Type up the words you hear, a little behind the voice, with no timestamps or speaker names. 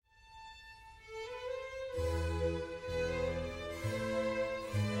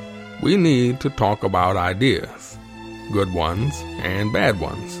We need to talk about ideas, good ones and bad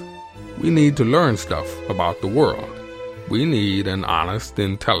ones. We need to learn stuff about the world. We need an honest,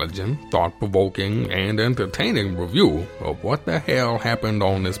 intelligent, thought-provoking, and entertaining review of what the hell happened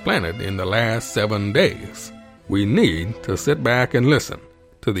on this planet in the last 7 days. We need to sit back and listen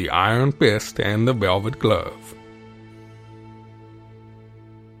to the Iron Fist and the Velvet Glove.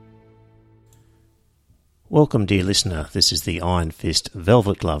 Welcome, dear listener. This is the Iron Fist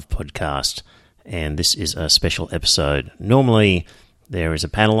Velvet Glove podcast, and this is a special episode. Normally, there is a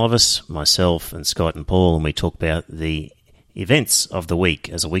panel of us, myself and Scott and Paul, and we talk about the events of the week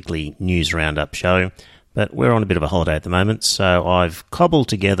as a weekly news roundup show, but we're on a bit of a holiday at the moment, so I've cobbled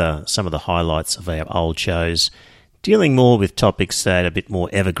together some of the highlights of our old shows, dealing more with topics that are a bit more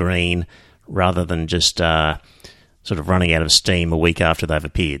evergreen rather than just sort of running out of steam a week after they've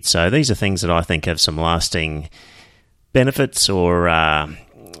appeared. So these are things that I think have some lasting benefits or are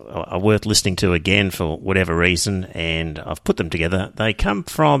worth listening to again for whatever reason, and I've put them together. They come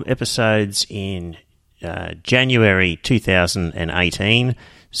from episodes in January 2018,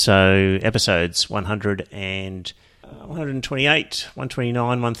 so episodes 100 and 128, 129,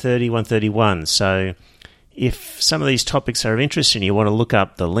 130, 131. So if some of these topics are of interest and you want to look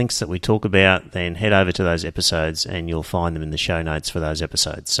up the links that we talk about, then head over to those episodes and you'll find them in the show notes for those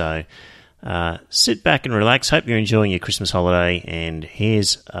episodes. So sit back and relax. Hope you're enjoying your Christmas holiday, and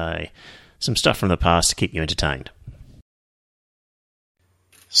here's some stuff from the past to keep you entertained.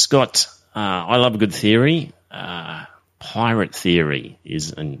 Scott, I love a good theory. Pirate theory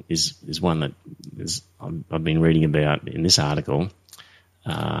is one that I've been reading about in this article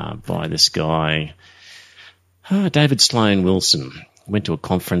by this guy, David Sloan Wilson. Went to a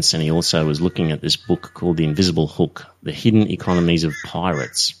conference, and he also was looking at this book called The Invisible Hook, The Hidden Economies of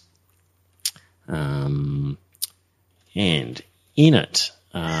Pirates. And in it,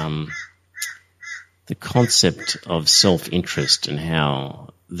 the concept of self-interest and how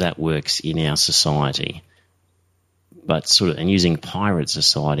that works in our society, but and using pirate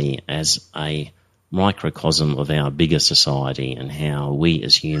society as a microcosm of our bigger society and how we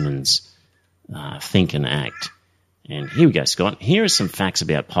as humans think and act. And here we go, Scott. Here are some facts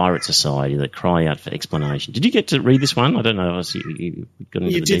about pirate society that cry out for explanation. Did you get to read this one? I don't know. You got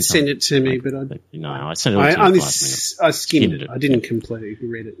into you the did detail. send it to me, but I sent it all to you. I skimmed it. I didn't completely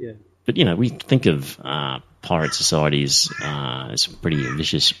read it, yeah. But, we think of pirate societies as pretty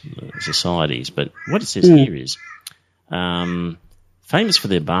vicious societies. But what it says here is, famous for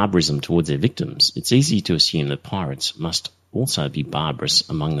their barbarism towards their victims, it's easy to assume that pirates must also be barbarous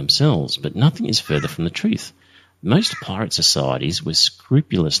among themselves, but nothing is further from the truth. Most pirate societies were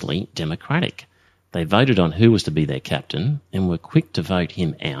scrupulously democratic. They voted on who was to be their captain and were quick to vote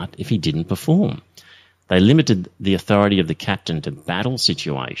him out if he didn't perform. They limited the authority of the captain to battle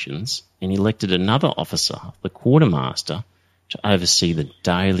situations and elected another officer, the quartermaster, to oversee the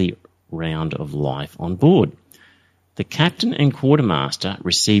daily round of life on board. The captain and quartermaster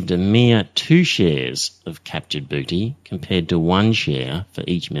received a mere 2 shares of captured booty compared to 1 share for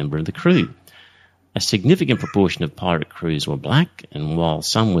each member of the crew. A significant proportion of pirate crews were black, and while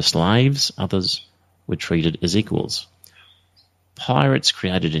some were slaves, others were treated as equals. Pirates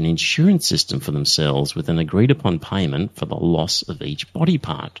created an insurance system for themselves with an agreed-upon payment for the loss of each body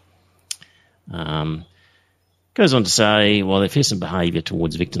part. Goes on to say, while their fearsome behaviour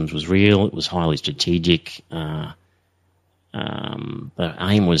towards victims was real, it was highly strategic. The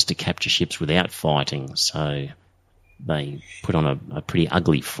aim was to capture ships without fighting, so they put on a pretty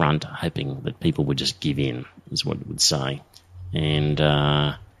ugly front, hoping that people would just give in, is what it would say. And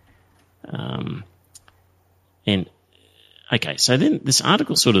okay, so then this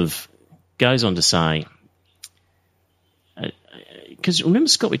article sort of goes on to say, because remember,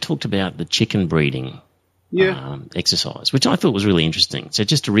 Scott, we talked about the chicken breeding exercise, which I thought was really interesting. So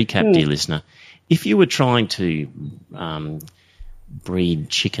just to recap, dear listener, if you were trying to breed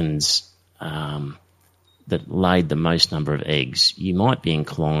chickens that laid the most number of eggs, you might be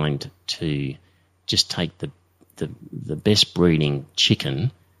inclined to just take the best breeding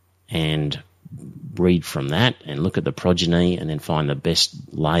chicken and breed from that and look at the progeny and then find the best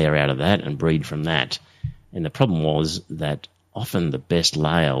layer out of that and breed from that. And the problem was that often the best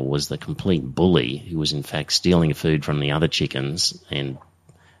layer was the complete bully who was in fact stealing food from the other chickens,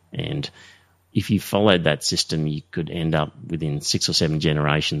 and if you followed that system, you could end up within 6 or 7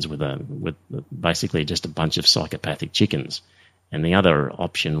 generations with basically just a bunch of psychopathic chickens. And the other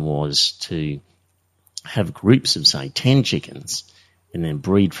option was to have groups of, say, 10 chickens and then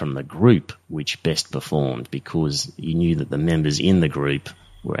breed from the group which best performed, because you knew that the members in the group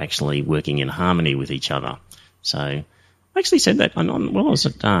were actually working in harmony with each other. So I actually said that I was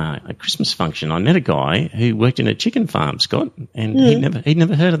at a Christmas function. I met a guy who worked in a chicken farm, Scott, and he'd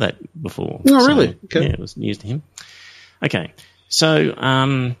never heard of that before. Oh, really? Okay. Yeah, it was news to him. Okay, so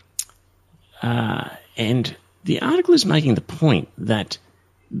and the article is making the point that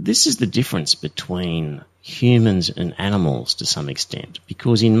this is the difference between humans and animals to some extent,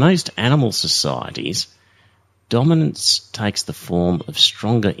 because in most animal societies, dominance takes the form of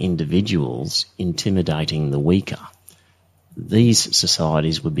stronger individuals intimidating the weaker. These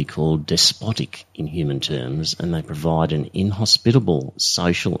societies would be called despotic in human terms, and they provide an inhospitable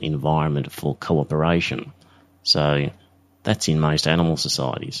social environment for cooperation. So that's in most animal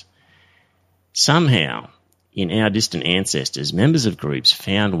societies. Somehow, in our distant ancestors, members of groups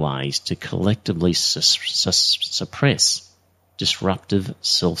found ways to collectively suppress disruptive,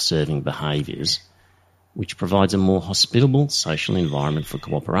 self-serving behaviours, which provides a more hospitable social environment for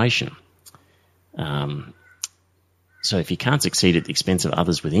cooperation. So if you can't succeed at the expense of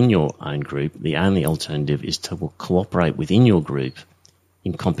others within your own group, the only alternative is to cooperate within your group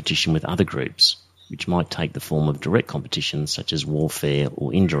in competition with other groups, which might take the form of direct competition such as warfare,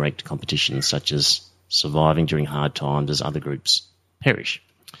 or indirect competition such as surviving during hard times as other groups perish.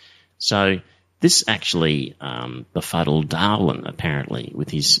 So this actually befuddled Darwin, apparently, with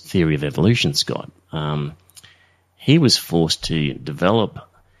his theory of evolution, Scott. He was forced to develop,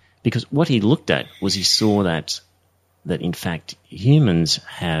 because what he looked at was he saw that in fact humans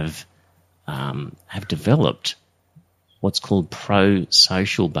have developed what's called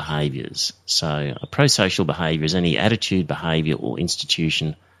pro-social behaviours. So a pro-social behaviour is any attitude, behaviour or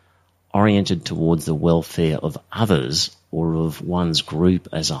institution oriented towards the welfare of others or of one's group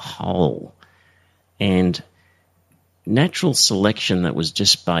as a whole. And natural selection that was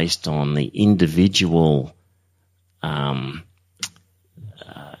just based on the individual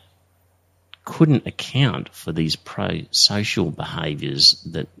couldn't account for these pro-social behaviours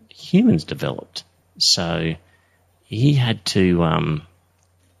that humans developed. So he had to,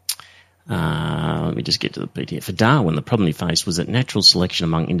 let me just get to the bit here. For Darwin, the problem he faced was that natural selection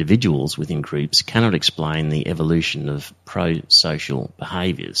among individuals within groups cannot explain the evolution of pro-social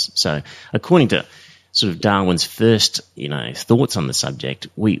behaviours. So according to sort of Darwin's first, thoughts on the subject,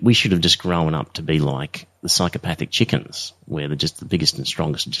 we should have just grown up to be like the psychopathic chickens, where they're just the biggest and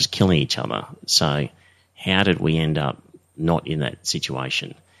strongest and just killing each other. So how did we end up not in that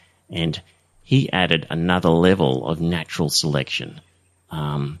situation? And he added another level of natural selection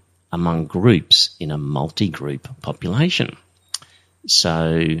among groups in a multi-group population.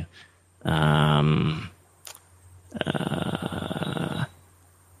 So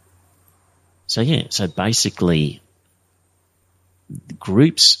So basically,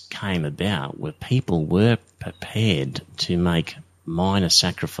 groups came about where people were prepared to make minor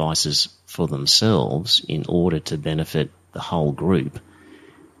sacrifices for themselves in order to benefit the whole group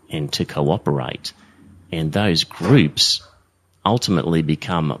and to cooperate. And those groups ultimately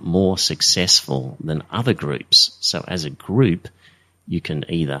become more successful than other groups. So as a group, you can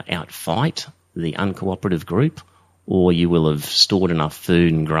either outfight the uncooperative group, or you will have stored enough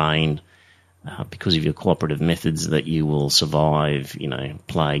food and grain because of your cooperative methods that you will survive,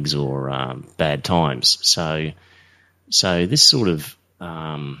 plagues or bad times. So this sort of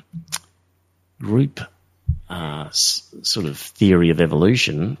group sort of theory of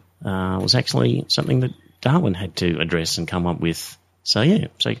evolution was actually something that Darwin had to address and come up with. So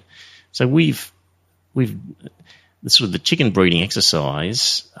we've the sort of the chicken breeding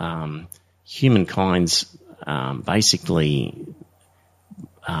exercise. Humankind's basically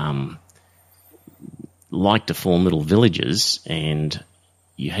like to form little villages, and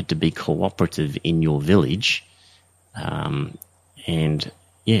you had to be cooperative in your village. Sort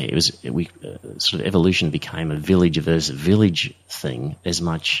of evolution became a village versus village thing as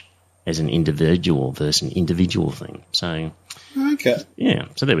much as an individual versus an individual thing. So, okay. Yeah,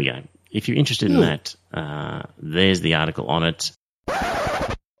 so there we go. If you're interested in that, there's the article on it.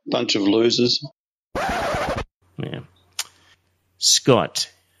 Bunch of losers. Yeah. Scott,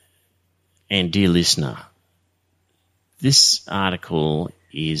 and dear listener, this article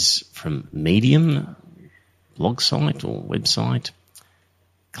is from Medium blog site or website,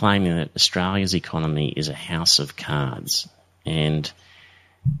 claiming that Australia's economy is a house of cards. And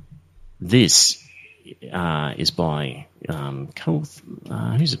this is by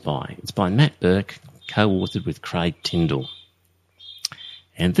who's it by? It's by Matt Burke, co-authored with Craig Tyndall.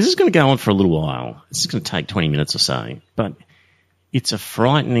 And this is going to go on for a little while. This is going to take 20 minutes or so. But it's a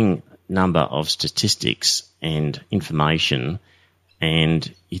frightening number of statistics and information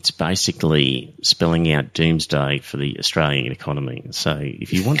and it's basically spelling out doomsday for the Australian economy. So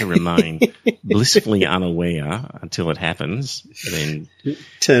if you want to remain blissfully unaware until it happens, then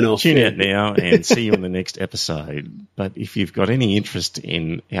tune out now and see you in the next episode. But if you've got any interest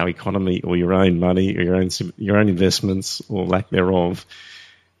in our economy or your own money or your own investments or lack thereof,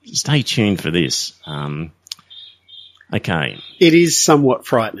 stay tuned for this. Okay. It is somewhat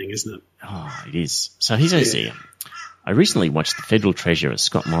frightening, isn't it? Oh, it is. So here's here. I recently watched the Federal Treasurer,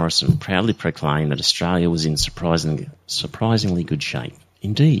 Scott Morrison, proudly proclaim that Australia was in surprisingly good shape.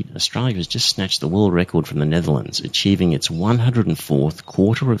 Indeed, Australia has just snatched the world record from the Netherlands, achieving its 104th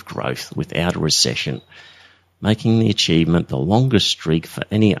quarter of growth without a recession, making the achievement the longest streak for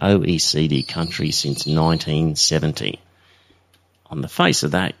any OECD country since 1970. On the face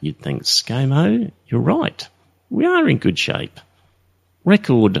of that, you'd think, ScoMo, you're right. We are in good shape.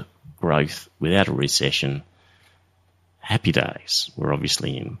 Record growth without a recession. Happy days we're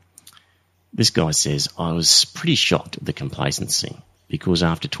obviously in. This guy says, I was pretty shocked at the complacency because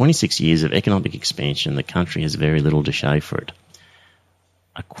after 26 years of economic expansion, the country has very little to show for it.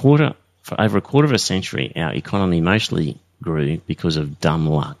 For over a quarter of a century, our economy mostly grew because of dumb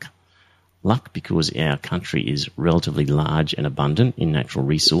luck. Luck because our country is relatively large and abundant in natural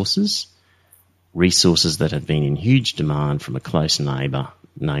resources that have been in huge demand from a close neighbour,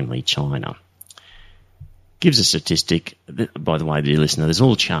 namely China. Gives a statistic, by the way, dear listener, there's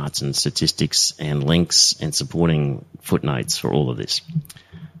all charts and statistics and links and supporting footnotes for all of this.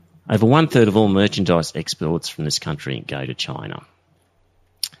 Over 1/3 of all merchandise exports from this country go to China.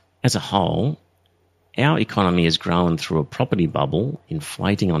 As a whole, our economy has grown through a property bubble,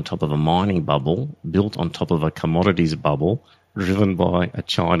 inflating on top of a mining bubble, built on top of a commodities bubble, driven by a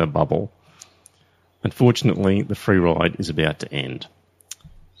China bubble. Unfortunately, the free ride is about to end.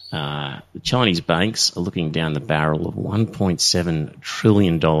 The Chinese banks are looking down the barrel of $1.7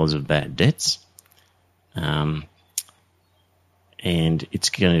 trillion of bad debts. And it's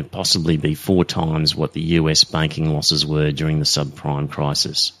going to possibly be 4 times what the US banking losses were during the subprime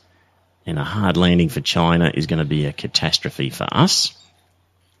crisis. And a hard landing for China is going to be a catastrophe for us.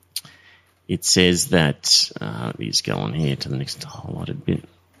 It says that, let me just go on here to the next highlighted bit.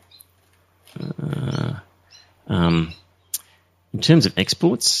 In terms of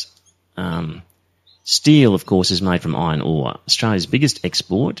exports, steel, of course, is made from iron ore. Australia's biggest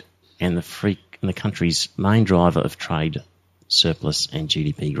export and the country's main driver of trade surplus and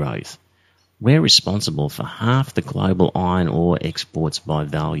GDP growth. We're responsible for half the global iron ore exports by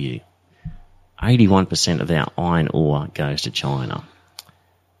value. 81% of our iron ore goes to China.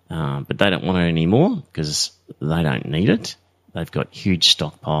 But they don't want it anymore because they don't need it. They've got huge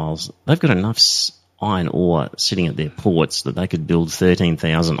stockpiles. They've got enough iron ore sitting at their ports that they could build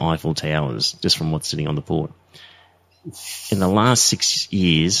 13,000 Eiffel Towers just from what's sitting on the port. In the last 6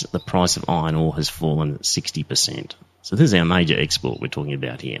 years, the price of iron ore has fallen 60%. So this is our major export we're talking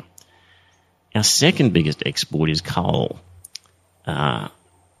about here. Our second biggest export is coal.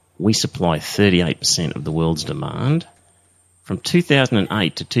 We supply 38% of the world's demand. From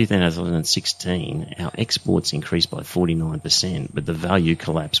 2008 to 2016, our exports increased by 49%, but the value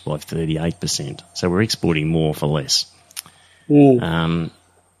collapsed by 38%. So we're exporting more for less. You've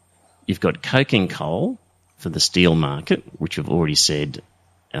got coking coal for the steel market, which we've already said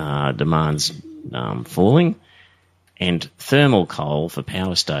demand's falling, and thermal coal for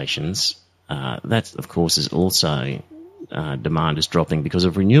power stations. That, of course, is also demand is dropping because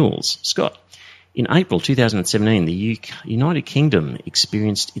of renewals. Scott? In April 2017, the United Kingdom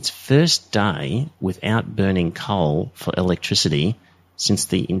experienced its first day without burning coal for electricity since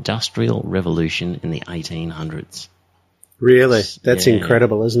the Industrial Revolution in the 1800s. Really? That's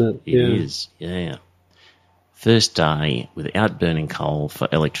incredible, isn't it? It is, yeah. First day without burning coal for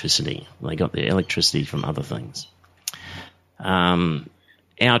electricity. They got their electricity from other things.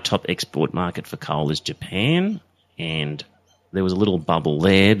 Our top export market for coal is Japan, and there was a little bubble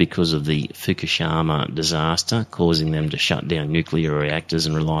there because of the Fukushima disaster, causing them to shut down nuclear reactors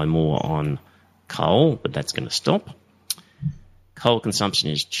and rely more on coal, but that's going to stop. Coal consumption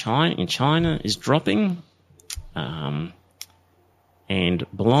in China is dropping. And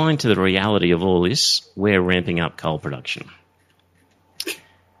blind to the reality of all this, we're ramping up coal production.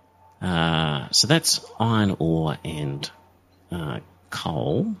 So that's iron ore and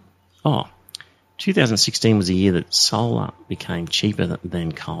coal. 2016 was a year that solar became cheaper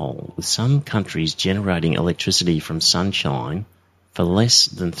than coal, with some countries generating electricity from sunshine for less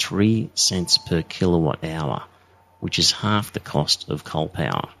than 3 cents per kilowatt hour, which is half the cost of coal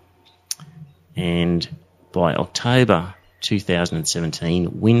power. And by October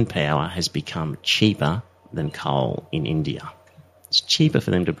 2017, wind power has become cheaper than coal in India. It's cheaper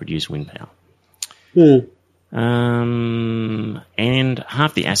for them to produce wind power. And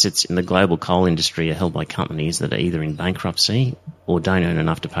half the assets in the global coal industry are held by companies that are either in bankruptcy or don't earn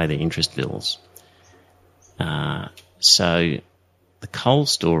enough to pay their interest bills. So the coal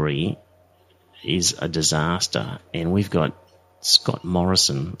story is a disaster, and we've got Scott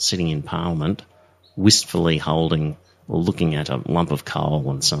Morrison sitting in Parliament wistfully holding or looking at a lump of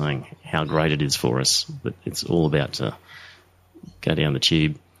coal and saying how great it is for us, but it's all about to go down the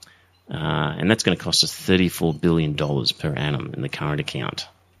tube. And that's going to cost us $34 billion per annum in the current account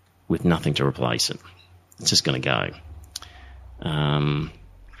with nothing to replace it. It's just going to go.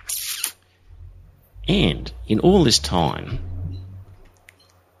 And in all this time,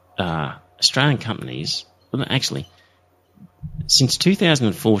 Australian companies, well, actually, since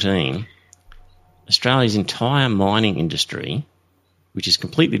 2014, Australia's entire mining industry, which is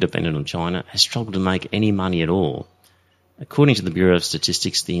completely dependent on China, has struggled to make any money at all. According to the Bureau of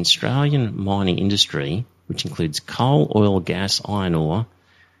Statistics, the Australian mining industry, which includes coal, oil, gas, iron ore,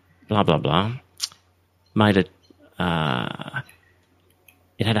 blah, blah, blah, made it, it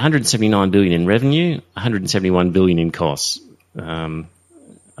had $179 billion in revenue, $171 billion in costs, a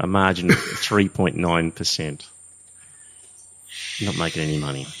margin of 3.9%. Not making any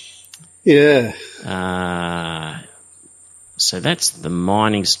money. Yeah. So that's the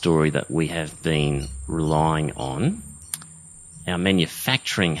mining story that we have been relying on. Our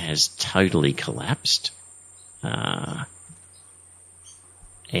manufacturing has totally collapsed, and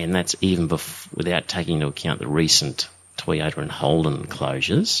that's even without taking into account the recent Toyota and Holden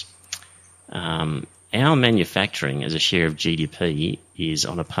closures. Our manufacturing as a share of GDP is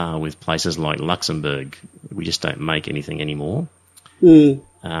on a par with places like Luxembourg. We just don't make anything anymore. We're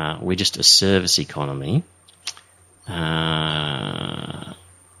just a service economy. Now,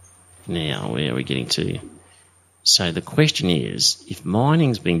 where are we getting to? So the question is, if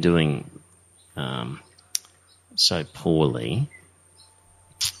mining's been doing so poorly,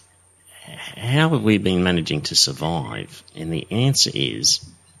 how have we been managing to survive? And the answer is,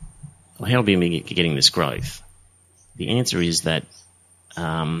 well, how have we been getting this growth? The answer is that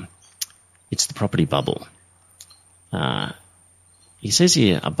it's the property bubble. He says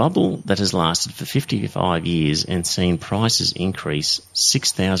here, a bubble that has lasted for 55 years and seen prices increase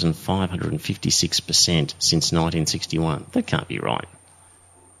 6,556% since 1961. That can't be right.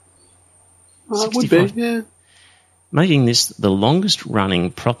 It would be, yeah. Making this the longest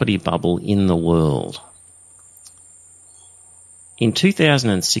running property bubble in the world. In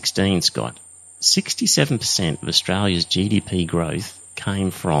 2016, Scott, 67% of Australia's GDP growth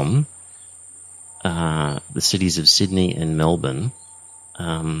came from the cities of Sydney and Melbourne,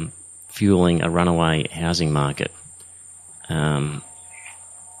 fueling a runaway housing market. A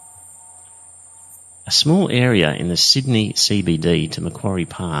small area in the Sydney CBD to Macquarie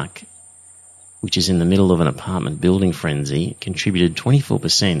Park, which is in the middle of an apartment building frenzy, contributed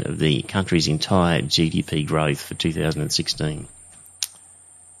 24% of the country's entire GDP growth for 2016.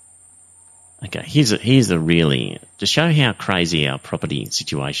 Okay, here's a really, to show how crazy our property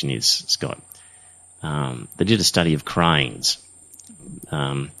situation is, Scott. They did a study of cranes.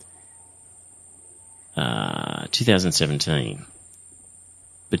 2017.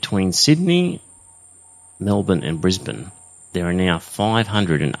 Between Sydney, Melbourne and Brisbane, there are now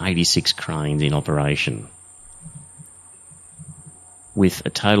 586 cranes in operation, with a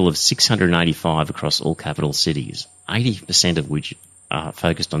total of 685 across all capital cities, 80% of which are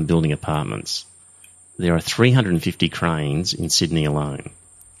focused on building apartments. There are 350 cranes in Sydney alone.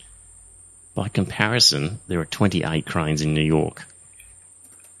 By comparison, there are 28 cranes in New York.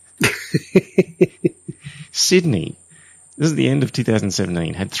 Sydney, this is the end of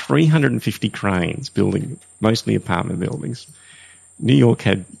 2017, had 350 cranes building mostly apartment buildings. New York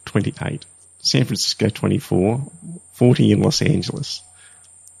had 28. San Francisco 24, 40 in Los Angeles.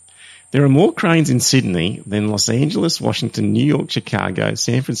 There are more cranes in Sydney than Los Angeles, Washington, New York, Chicago,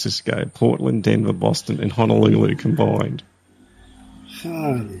 San Francisco, Portland, Denver, Boston and Honolulu combined.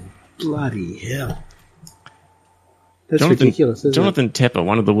 Holy bloody hell. That's ridiculous, isn't Jonathan Tepper,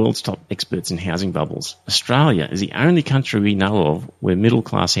 one of the world's top experts in housing bubbles. Australia is the only country we know of where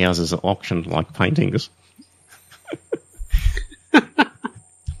middle-class houses are auctioned like paintings.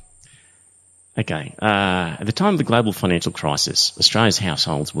 Okay. At the time of the global financial crisis, Australia's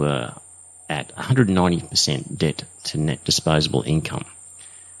households were at 190% debt to net disposable income.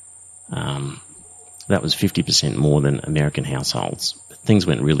 That was 50% more than American households. Things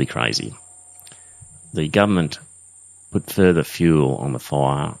went really crazy. The government put further fuel on the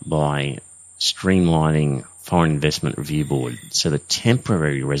fire by streamlining Foreign Investment Review Board so that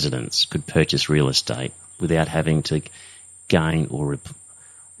temporary residents could purchase real estate without having to gain or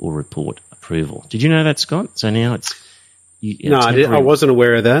report approval. Did you know that, Scott? So now it's no, I wasn't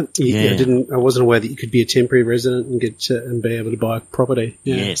aware of that. Yeah. I wasn't aware that you could be a temporary resident and be able to buy property.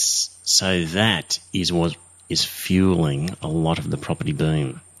 Yeah. Yes, so that is what is fueling a lot of the property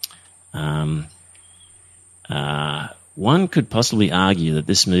boom. One could possibly argue that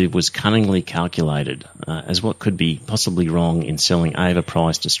this move was cunningly calculated as what could be possibly wrong in selling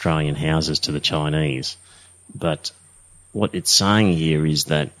overpriced Australian houses to the Chinese. But what it's saying here is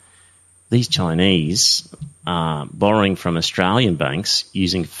that these Chinese are borrowing from Australian banks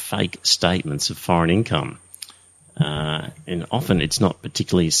using fake statements of foreign income. And often it's not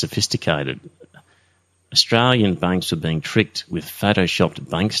particularly sophisticated. Australian banks are being tricked with photoshopped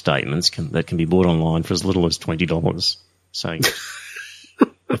bank statements that can be bought online for as little as $20. So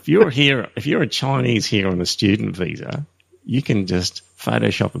if you're a Chinese here on a student visa, you can just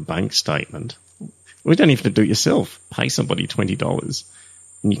Photoshop a bank statement. We don't even have to do it yourself. Pay somebody $20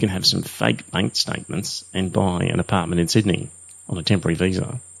 and you can have some fake bank statements and buy an apartment in Sydney on a temporary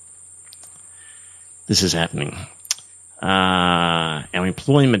visa. This is happening. Our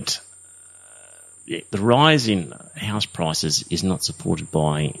employment... The rise in house prices is not supported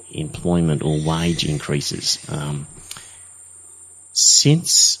by employment or wage increases.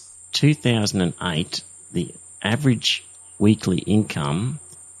 Since 2008, the average weekly income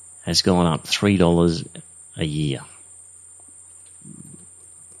has gone up $3 a year.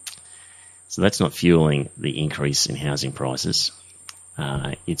 So that's not fueling the increase in housing prices.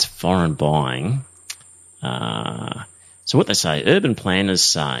 It's foreign buying. So what they say, urban planners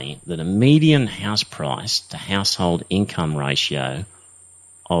say that a median house price to household income ratio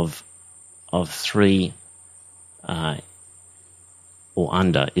of 3 or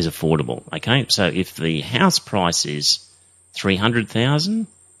under is affordable. Okay, so if the house price is $300,000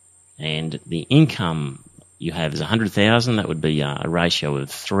 and the income you have is $100,000, that would be a ratio of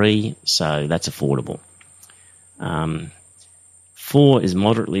 3. So that's affordable. 4 is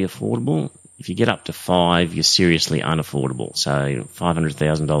moderately affordable. If you get up to 5, you're seriously unaffordable. So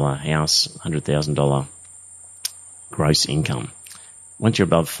 $500,000 house, $100,000 gross income. Once you're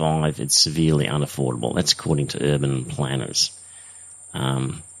above 5, it's severely unaffordable. That's according to urban planners.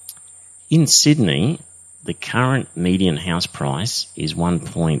 In Sydney, the current median house price is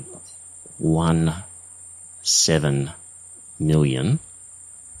 $1.17 million,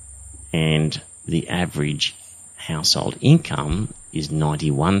 and the average household income is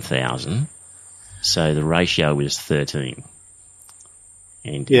 $91,000. So the ratio is 13.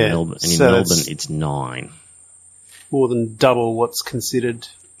 And in Melbourne, it's 9. More than double what's considered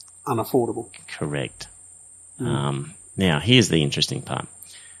unaffordable. Correct. Now, here's the interesting part.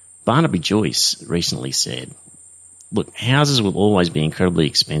 Barnaby Joyce recently said, look, houses will always be incredibly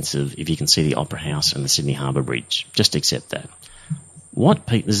expensive if you can see the Opera House and the Sydney Harbour Bridge. Just accept that.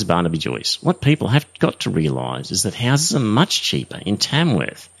 This is Barnaby Joyce. What people have got to realise is that houses are much cheaper in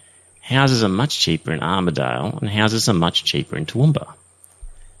Tamworth. Houses are much cheaper in Armidale, and houses are much cheaper in Toowoomba.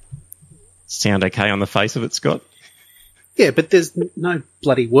 Sound okay on the face of it, Scott? Yeah, but there's no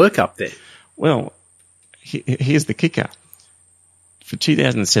bloody work up there. Well, here's the kicker. For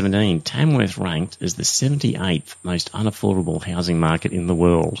 2017, Tamworth ranked as the 78th most unaffordable housing market in the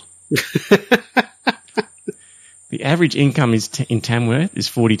world. The average income in Tamworth is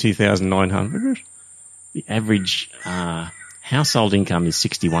 $42,900. The average household income is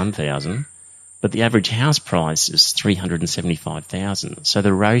 $61,000, but the average house price is $375,000. So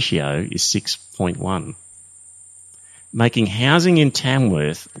the ratio is 6.1, making housing in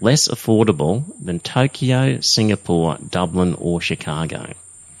Tamworth less affordable than Tokyo, Singapore, Dublin, or Chicago.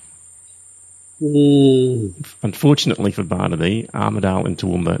 Unfortunately for Barnaby, Armidale and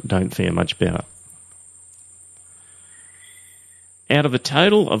Toowoomba don't fare much better. Out of a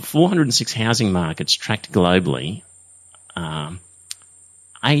total of 406 housing markets tracked globally,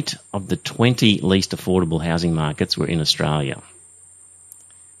 8 of the 20 least affordable housing markets were in Australia,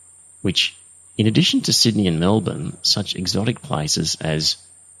 which, in addition to Sydney and Melbourne, such exotic places as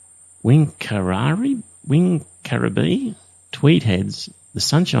Wingkaraby, Tweed Heads, the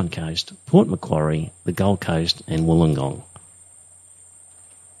Sunshine Coast, Port Macquarie, the Gold Coast, and Wollongong.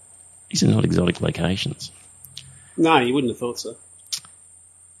 These are not exotic locations. No, you wouldn't have thought so.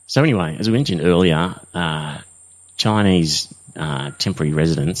 So anyway, as we mentioned earlier, Chinese temporary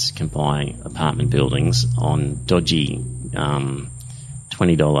residents can buy apartment buildings on dodgy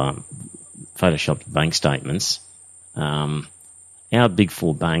 $20 photoshopped bank statements. Our big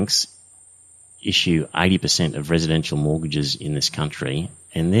four banks issue 80% of residential mortgages in this country,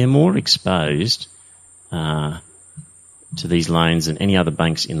 and they're more exposed to these loans than any other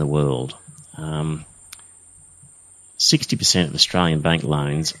banks in the world. 60% of Australian bank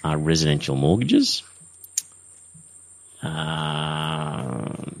loans are residential mortgages.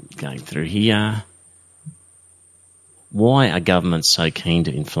 Going through here. Why are governments so keen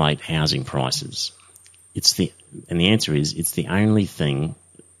to inflate housing prices? The answer is it's the only thing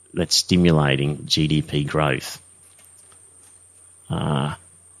that's stimulating GDP growth.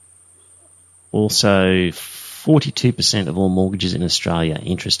 Also, 42% of all mortgages in Australia are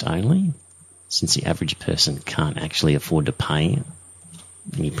interest only, since the average person can't actually afford to pay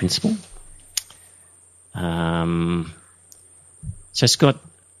any principal. So, Scott,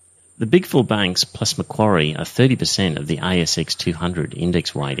 the big four banks plus Macquarie are 30% of the ASX 200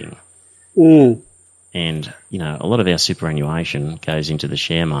 index weighting. And, a lot of our superannuation goes into the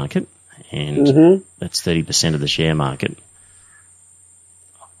share market, and that's 30% of the share market.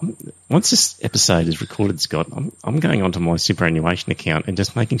 Once this episode is recorded, Scott, I'm going onto my superannuation account and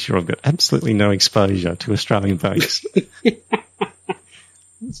just making sure I've got absolutely no exposure to Australian banks.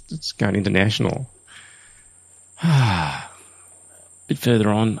 It's going international. A bit further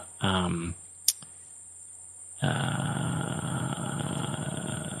on,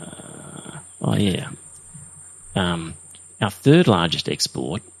 our third largest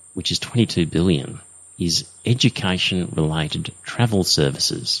export, which is 22 billion, is education-related travel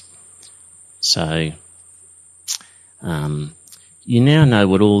services. So, you now know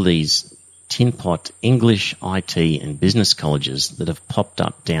what all these tin pot English, IT and business colleges that have popped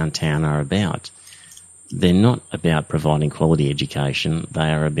up downtown are about. They're not about providing quality education.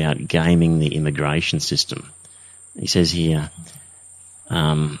 They are about gaming the immigration system. He says here,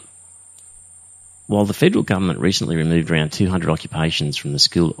 while the federal government recently removed around 200 occupations from the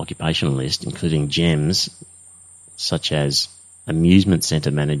school occupational list, including gems such as amusement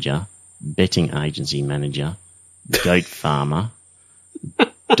centre manager, betting agency manager, goat farmer,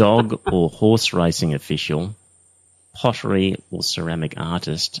 dog or horse racing official, pottery or ceramic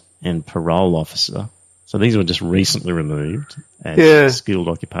artist, and parole officer. So these were just recently removed as skilled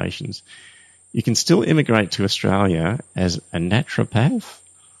occupations. You can still immigrate to Australia as a naturopath,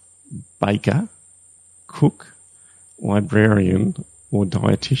 baker, cook, librarian, or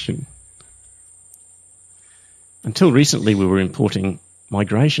dietitian. Until recently, we were importing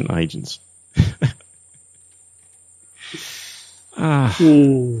migration agents. A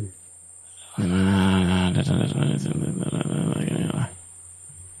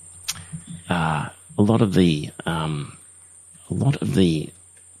lot of the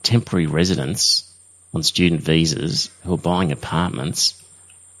temporary residents on student visas who are buying apartments,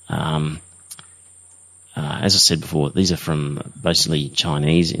 as I said before, these are from basically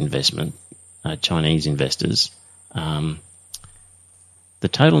Chinese investors. The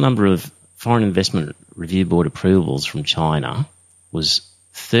total number of Foreign Investment Review Board approvals from China was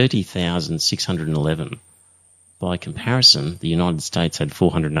 30,611. By comparison, the United States had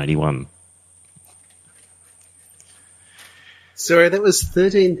 481. Sorry, that was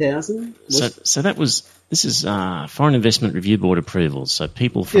 13,000? This is Foreign Investment Review Board approvals. So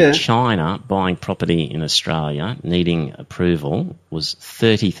people from China buying property in Australia needing approval was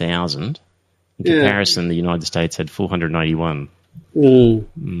 30,000. In comparison, the United States had 481.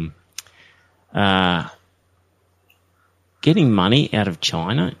 Getting money out of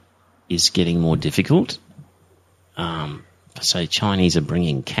China is getting more difficult. So Chinese are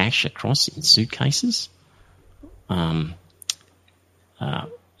bringing cash across in suitcases.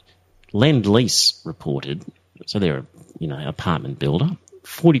 Lend-Lease reported, so they're apartment builder,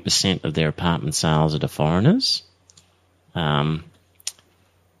 40% of their apartment sales are to foreigners. What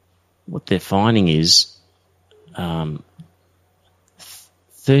they're finding is 30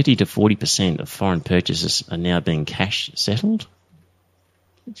 to 40% of foreign purchases are now being cash settled.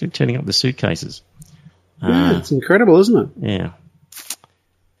 They're turning up the suitcases. It's incredible, isn't it? Yeah.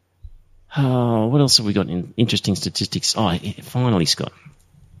 Oh, what else have we got in interesting statistics? Oh, finally, Scott.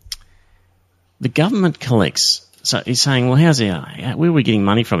 The government collects. So he's saying, well, where are we getting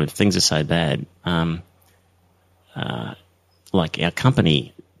money from if things are so bad? Like our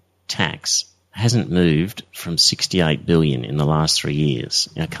company tax hasn't moved from 68 billion in the last 3 years.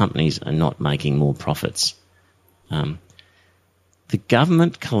 Our companies are not making more profits. The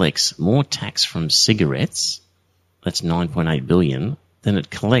government collects more tax from cigarettes, that's 9.8 billion, than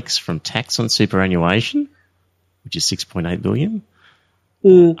it collects from tax on superannuation, which is 6.8 billion.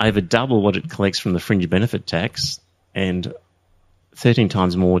 Over double what it collects from the fringe benefit tax, and 13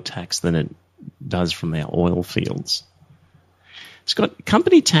 times more tax than it does from our oil fields. Scott,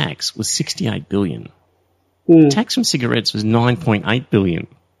 company tax was 68 billion. Tax from cigarettes was 9.8 billion.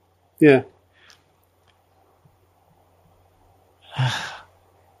 Yeah.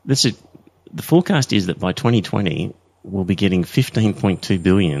 The forecast is that by 2020, will be getting $15.2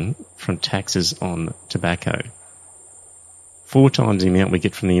 billion from taxes on tobacco. 4 times the amount we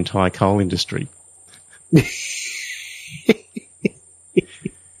get from the entire coal industry.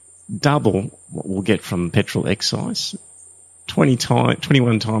 Double what we'll get from petrol excise.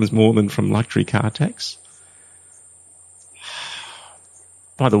 21 times more than from luxury car tax.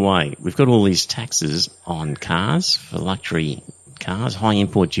 By the way, we've got all these taxes on cars for luxury cars, high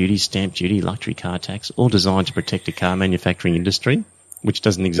import duty, stamp duty, luxury car tax, all designed to protect the car manufacturing industry, which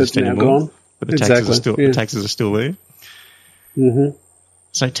doesn't exist anymore. Gone. But the taxes are still there. Mm-hmm.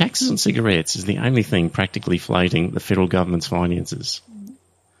 So taxes on cigarettes is the only thing practically floating the federal government's finances.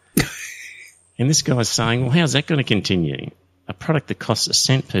 And this guy's saying, well, how's that going to continue? A product that costs a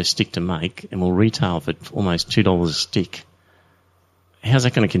cent per stick to make and will retail for almost $2 a stick. How's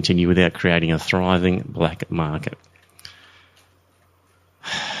that going to continue without creating a thriving black market?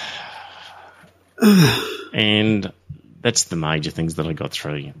 And that's the major things that I got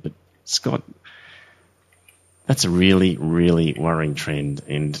through. But, Scott, that's a really, really worrying trend.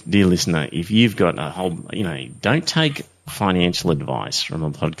 And, dear listener, if you've got a whole, don't take financial advice from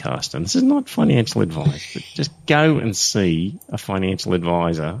a podcast. And this is not financial advice, but just go and see a financial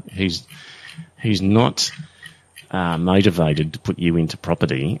advisor who's not motivated to put you into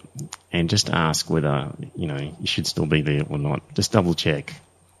property, and just ask whether, you should still be there or not. Just double check.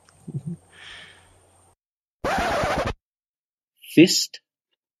 Fist,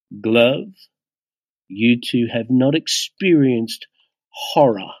 glove, you two have not experienced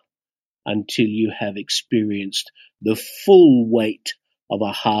horror until you have experienced the full weight of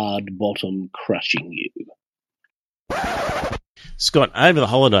a hard bottom crushing you. Scott, over the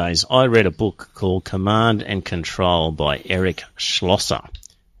holidays, I read a book called Command and Control by Eric Schlosser.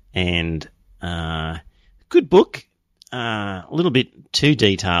 And good book, a little bit too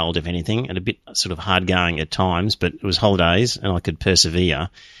detailed, if anything, and a bit sort of hard-going at times, but it was holidays and I could persevere.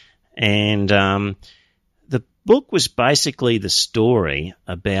 And the book was basically the story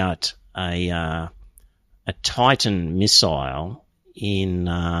about a Titan missile in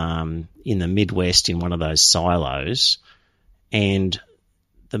the Midwest in one of those silos, and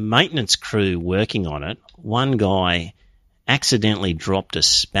the maintenance crew working on it, one guy accidentally dropped a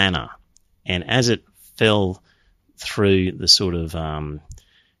spanner, and as it fell through the sort of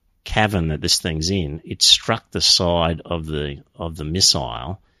cavern that this thing's in, it struck the side of the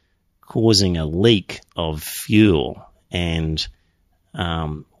missile, causing a leak of fuel. And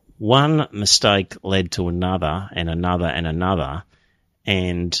one mistake led to another and another and another,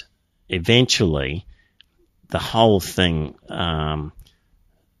 and eventually the whole thing,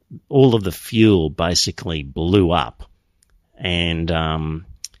 all of the fuel basically blew up. And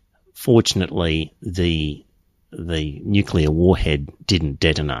fortunately, the nuclear warhead didn't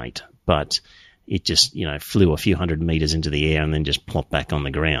detonate, but it just, flew a few hundred meters into the air and then just plopped back on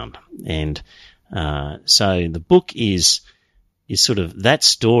the ground. And so the book is sort of that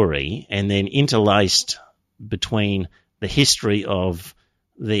story, and then interlaced between the history of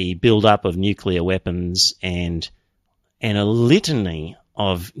the build-up of nuclear weapons and a litany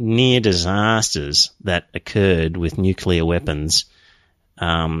of near disasters that occurred with nuclear weapons.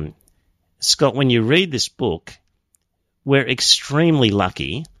 Scott, when you read this book, we're extremely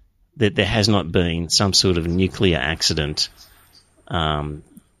lucky that there has not been some sort of nuclear accident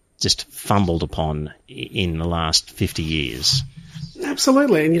just fumbled upon in the last 50 years.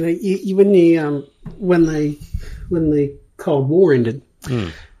 Absolutely, and when the Cold War ended,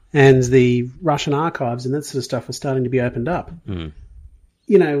 and the Russian archives and that sort of stuff were starting to be opened up,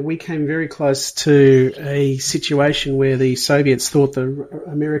 we came very close to a situation where the Soviets thought the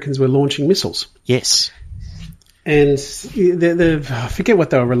Americans were launching missiles. Yes. And I forget what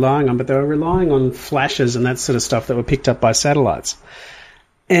they were relying on, but they were relying on flashes and that sort of stuff that were picked up by satellites.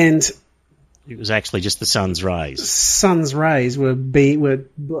 And it was actually just the sun's rays. Sun's rays were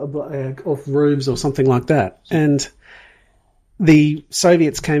off roofs or something like that. And the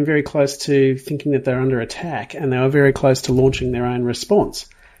Soviets came very close to thinking that they were under attack, and they were very close to launching their own response.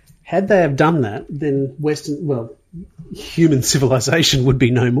 Had they have done that, then human civilization would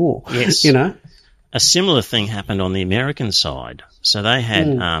be no more. Yes. A similar thing happened on the American side. So they had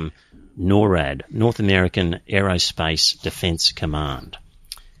NORAD, North American Aerospace Defense Command,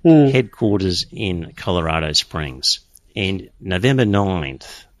 headquarters in Colorado Springs. And November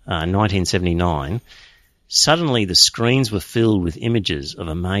 9th, 1979, suddenly the screens were filled with images of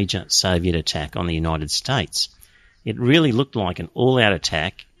a major Soviet attack on the United States. It really looked like an all-out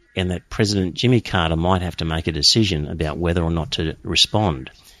attack, and that President Jimmy Carter might have to make a decision about whether or not to respond.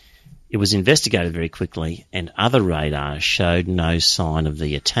 It was investigated very quickly, and other radar showed no sign of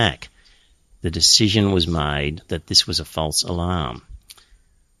the attack. the decision was made that this was a false alarm.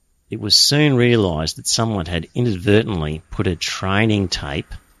 It was soon realised that someone had inadvertently put a training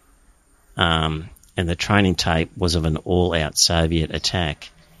tape, and the training tape was of an all-out Soviet attack,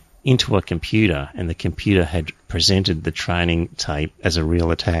 into a computer, and the computer had presented the training tape as a real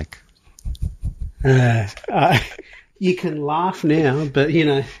attack. You can laugh now, but,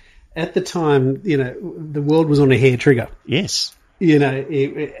 at the time, the world was on a hair trigger. Yes.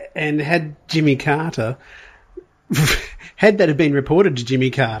 And had Jimmy Carter, had that have been reported to Jimmy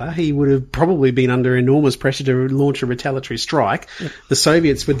Carter, he would have probably been under enormous pressure to launch a retaliatory strike. Yep. The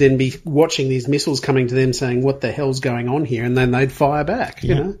Soviets would then be watching these missiles coming to them saying, what the hell's going on here? And then they'd fire back,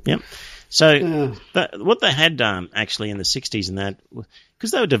 Yep. So what they had done actually in the 60s and that,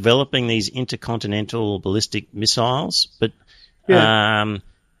 because they were developing these intercontinental ballistic missiles, but the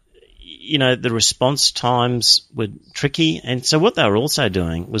response times were tricky. And so what they were also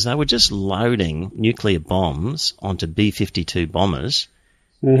doing was they were just loading nuclear bombs onto B-52 bombers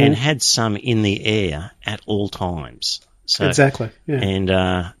and had some in the air at all times. So, exactly. Yeah.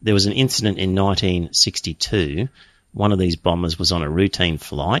 And there was an incident in 1962. One of these bombers was on a routine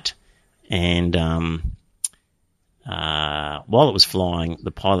flight, and while it was flying,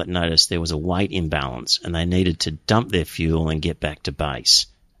 the pilot noticed there was a weight imbalance, and they needed to dump their fuel and get back to base.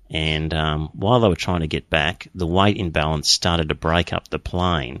 And while they were trying to get back, the weight imbalance started to break up the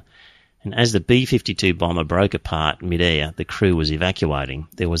plane. And as the B-52 bomber broke apart mid-air, the crew was evacuating.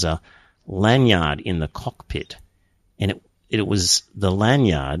 There was a lanyard in the cockpit, and it was the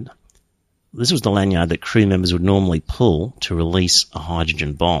lanyard. This was the lanyard that crew members would normally pull to release a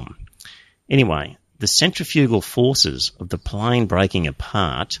hydrogen bomb. Anyway, the centrifugal forces of the plane breaking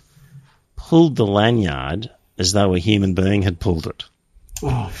apart pulled the lanyard as though a human being had pulled it.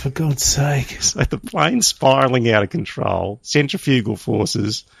 Oh, for God's sake. So the plane's spiralling out of control. Centrifugal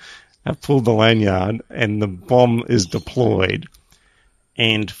forces have pulled the lanyard and the bomb is deployed.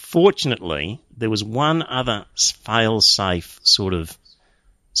 And fortunately, there was one other fail-safe sort of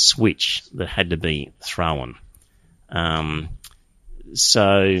switch that had to be thrown.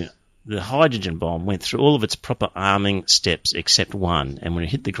 So the hydrogen bomb went through all of its proper arming steps except one. And when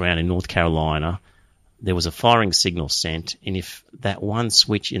it hit the ground in North Carolina, there was a firing signal sent, and if that one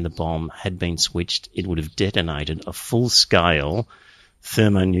switch in the bomb had been switched, it would have detonated a full-scale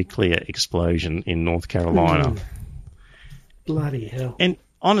thermonuclear explosion in North Carolina. Bloody hell. And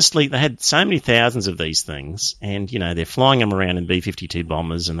honestly, they had so many thousands of these things, and, they're flying them around in B-52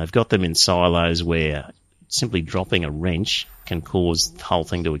 bombers, and they've got them in silos where simply dropping a wrench can cause the whole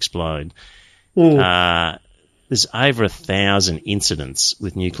thing to explode. There's over 1,000 incidents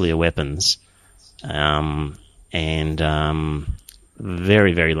with nuclear weapons, very,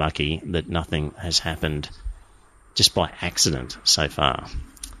 very lucky that nothing has happened just by accident so far.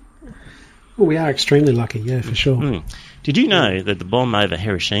 Well, we are extremely lucky, yeah, for sure. Did you know that the bomb over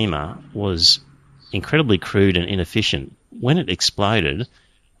Hiroshima was incredibly crude and inefficient? When it exploded,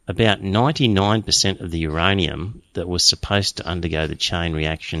 about 99% of the uranium that was supposed to undergo the chain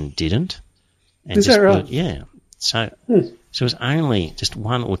reaction didn't. And is that right? Yeah. So it was only just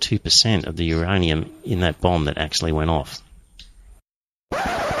 1 or 2% of the uranium in that bomb that actually went off.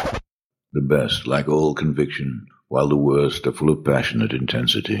 The best lack all conviction, while the worst are full of passionate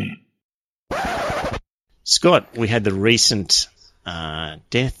intensity. Scott, we had the recent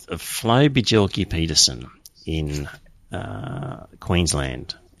death of Flo Bjelke-Petersen in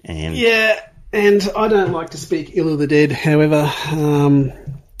Queensland. And I don't like to speak ill of the dead, however...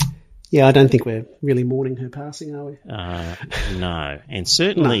 I don't think we're really mourning her passing, are we? No, and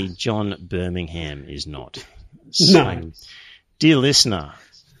certainly no. John Birmingham is not. So, no. Dear listener,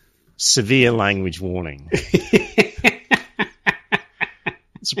 severe language warning.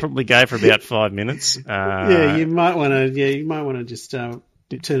 This will probably go for about 5 minutes. You might want to just turn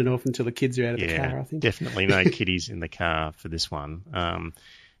it off until the kids are out of the car, I think. Definitely no kiddies in the car for this one.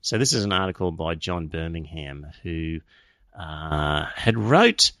 So this is an article by John Birmingham, who had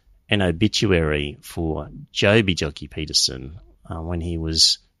wrote an obituary for Joe Bjelke-Petersen when he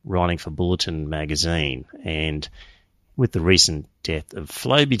was writing for Bulletin magazine. And with the recent death of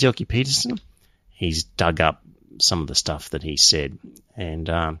Flo Bjelke-Petersen, he's dug up some of the stuff that he said. And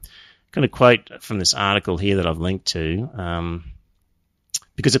I'm going to quote from this article here that I've linked to,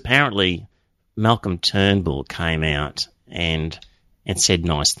 because apparently Malcolm Turnbull came out and said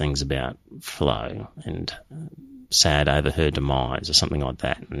nice things about Flo and sad over her demise or something like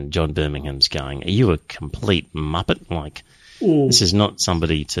that. And John Birmingham's going, are you a complete muppet? This is not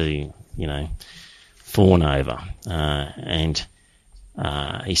somebody to, fawn over. And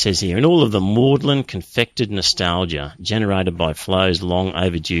He says here, in all of the maudlin, confected nostalgia generated by Flo's long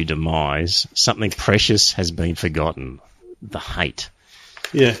overdue demise, something precious has been forgotten. The hate.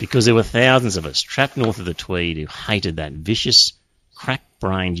 Yeah. Because there were thousands of us trapped north of the Tweed who hated that vicious,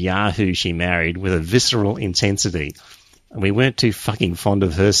 crack-brained yahoo she married with a visceral intensity. And we weren't too fucking fond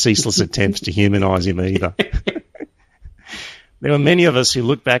of her ceaseless attempts to humanise him either. There were many of us who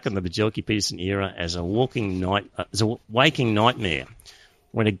looked back on the Bjelke-Petersen era as a waking nightmare,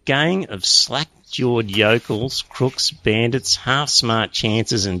 when a gang of slack-jawed yokels, crooks, bandits, half-smart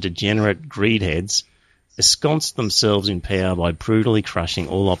chances and degenerate greedheads ensconced themselves in power by brutally crushing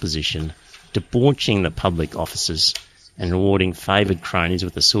all opposition, debauching the public offices, and rewarding favoured cronies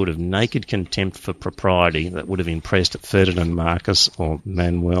with a sort of naked contempt for propriety that would have impressed Ferdinand Marcos or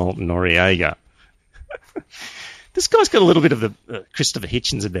Manuel Noriega. This guy's got a little bit of the Christopher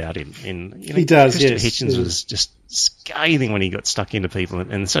Hitchens about him. He does, Christopher yes. Hitchens was just scathing when he got stuck into people,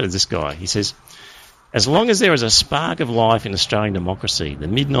 and so did this guy. He says, as long as there is a spark of life in Australian democracy, the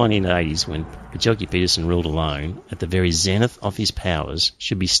mid-1980s, when Bjelke-Petersen ruled alone, at the very zenith of his powers,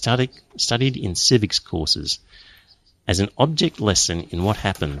 should be studied in civics courses as an object lesson in what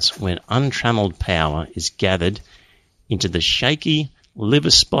happens when untrammelled power is gathered into the shaky,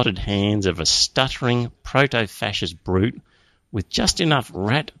 liver-spotted hands of a stuttering proto-fascist brute with just enough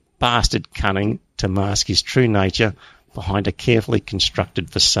rat bastard cunning to mask his true nature behind a carefully constructed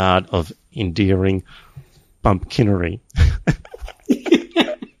facade of endearing bumpkinery.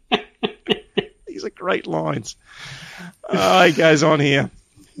 These are great lines. Oh, he goes on here.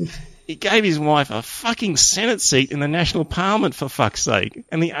 He gave his wife a fucking Senate seat in the National Parliament, for fuck's sake.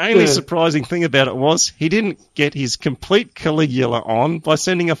 And the only surprising thing about it was he didn't get his complete Caligula on by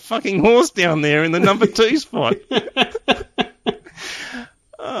sending a fucking horse down there in the number 2 spot.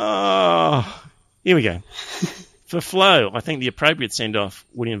 Oh, here we go. For Flo, I think the appropriate send-off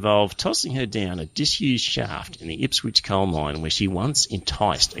would involve tossing her down a disused shaft in the Ipswich coal mine where she once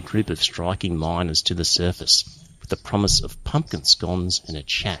enticed a group of striking miners to the surface with the promise of pumpkin scones and a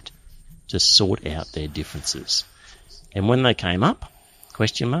chat to sort out their differences. And when they came up,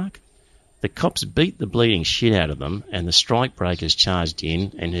 the cops beat the bleeding shit out of them and the strike breakers charged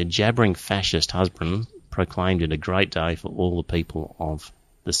in and her jabbering fascist husband proclaimed it a great day for all the people of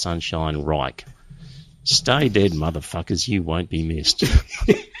the Sunshine Reich. Stay dead, motherfuckers, you won't be missed.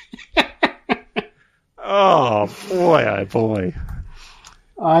 Oh, boy.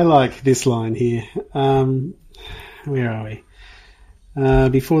 I like this line here. Where are we? There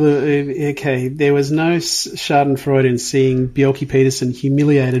was no schadenfreude in seeing Bjelke-Petersen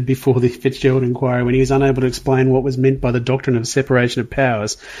humiliated before the Fitzgerald inquiry when he was unable to explain what was meant by the doctrine of separation of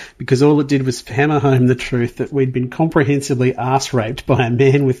powers, because all it did was hammer home the truth that we'd been comprehensively arse-raped by a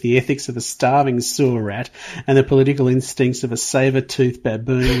man with the ethics of a starving sewer rat and the political instincts of a saber-toothed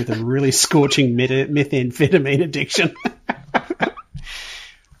baboon with a really scorching methamphetamine addiction.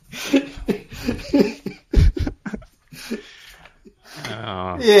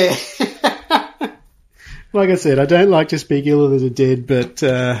 Yeah. Like I said, I don't like to speak ill of the dead, but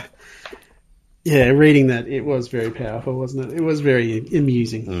reading that, it was very powerful, wasn't it? It was very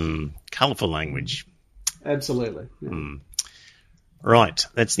amusing. Colourful language. Absolutely. Yeah. Right,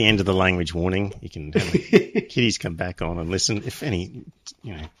 that's the end of the language warning. You can have the kiddies come back on and listen. If any,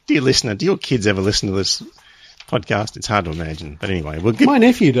 dear listener, do your kids ever listen to this podcast? It's hard to imagine. But anyway, we'll get... My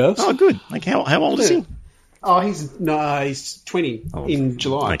nephew does. Oh, good. Like, how old is he? Oh, he's 20 in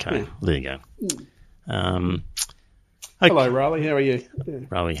July. Okay, yeah. There you go. Okay. Hello, Riley. How are you? Yeah.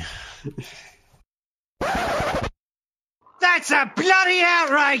 Riley. That's a bloody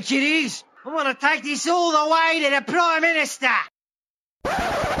outrage, it is. I want to take this all the way to the Prime Minister.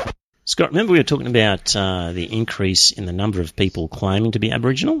 Scott, remember we were talking about the increase in the number of people claiming to be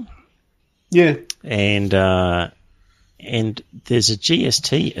Aboriginal? Yeah. And there's a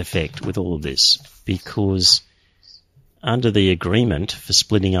GST effect with all of this, because under the agreement for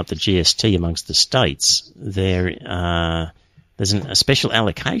splitting up the GST amongst the states, there's a special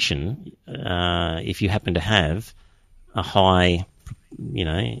allocation if you happen to have a high,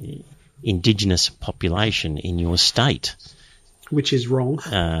 Indigenous population in your state. Which is wrong.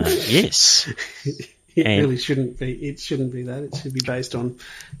 Yes. Really shouldn't be. It shouldn't be that. It should be based on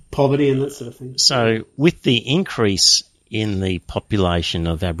poverty and that sort of thing. So with the increase in the population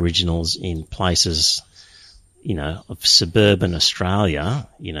of Aboriginals in places, of suburban Australia,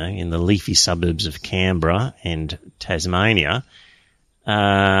 in the leafy suburbs of Canberra and Tasmania,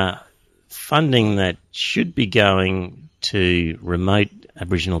 funding that should be going to remote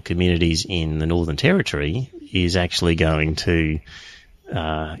Aboriginal communities in the Northern Territory is actually going to,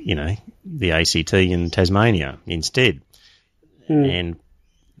 the ACT in Tasmania instead. And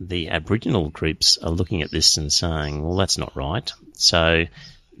the Aboriginal groups are looking at this and saying, well, that's not right. So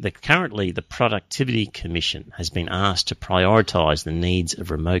currently the Productivity Commission has been asked to prioritise the needs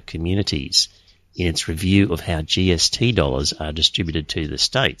of remote communities in its review of how GST dollars are distributed to the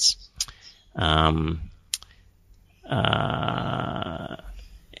states. The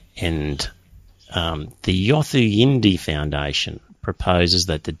Yothu Yindi Foundation proposes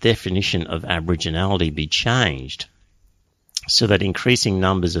that the definition of Aboriginality be changed so that increasing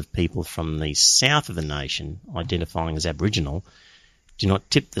numbers of people from the south of the nation identifying as Aboriginal do not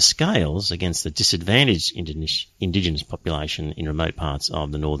tip the scales against the disadvantaged Indigenous population in remote parts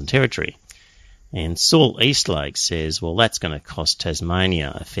of the Northern Territory. And Saul Eastlake says, well, that's going to cost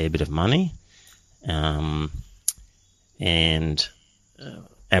Tasmania a fair bit of money.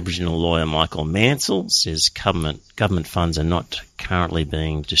 Aboriginal lawyer Michael Mansell says government funds are not currently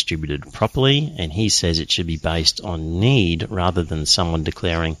being distributed properly, and he says it should be based on need rather than someone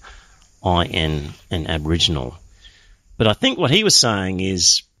declaring, I am an Aboriginal. But I think what he was saying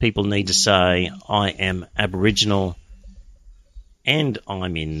is people need to say, I am Aboriginal and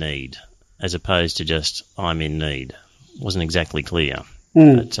I'm in need, as opposed to just, I'm in need. Wasn't exactly clear.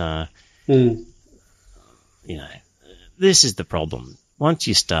 But, you know, this is the problem. Once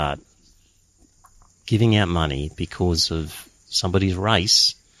you start giving out money because of somebody's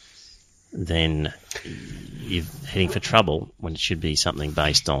race, then you're heading for trouble when it should be something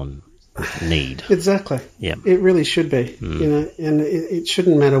based on need. Exactly. Yeah. It really should be. You know, and it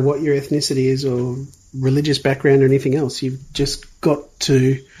shouldn't matter what your ethnicity is or religious background or anything else. You've just got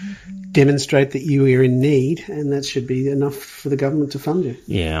to demonstrate that you are in need, and that should be enough for the government to fund you.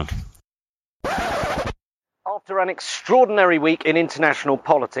 Yeah. After an extraordinary week in international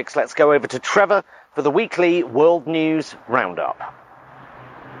politics, let's go over to Trevor for the weekly World News Roundup.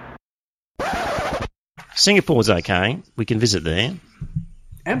 Singapore's okay. We can visit there.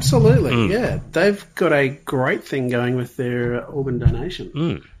 Absolutely, yeah. They've got a great thing going with their organ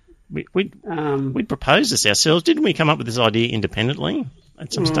donation. We proposed this ourselves. Didn't we come up with this idea independently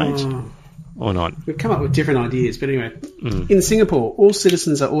at some stage? Or not? We've come up with different ideas, but anyway. In Singapore, all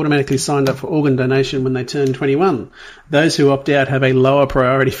citizens are automatically signed up for organ donation when they turn 21. Those who opt out have a lower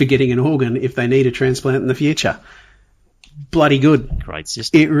priority for getting an organ if they need a transplant in the future. Bloody good. Great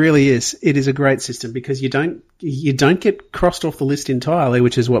system. It really is. It is a great system because you don't get crossed off the list entirely,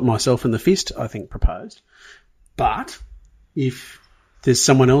 which is what myself and the Fist, I think, proposed. But if there's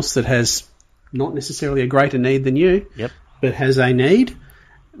someone else that has not necessarily a greater need than you, but has a need,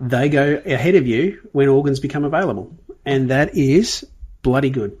 they go ahead of you when organs become available. And that is bloody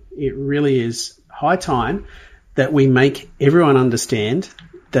good. It really is high time that we make everyone understand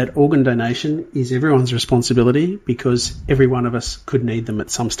that organ donation is everyone's responsibility because every one of us could need them at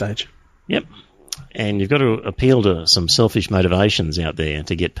some stage. Yep. And you've got to appeal to some selfish motivations out there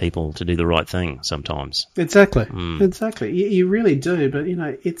to get people to do the right thing sometimes. Exactly. Exactly. You really do, but, you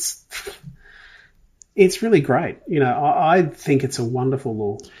know, it's really great. You know, I think it's a wonderful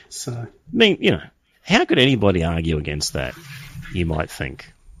law. So, I mean, you know, how could anybody argue against that, you might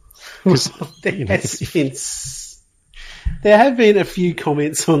think? There have been a few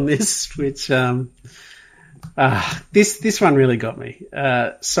comments on this, which this one really got me.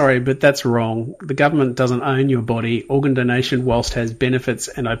 Sorry, but that's wrong. The government doesn't own your body. Organ donation, whilst has benefits,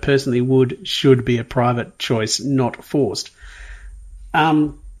 and I personally should be a private choice, not forced.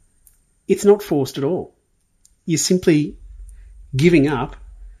 It's not forced at all. You're simply giving up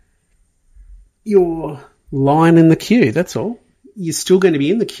your line in the queue, that's all. You're still going to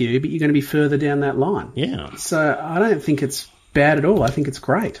be in the queue, but you're going to be further down that line. Yeah. So I don't think it's bad at all. I think it's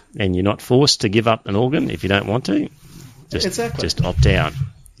great. And you're not forced to give up an organ if you don't want to. Just opt out.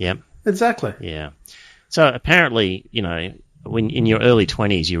 Yep. Exactly. Yeah. So apparently, you know, when in your early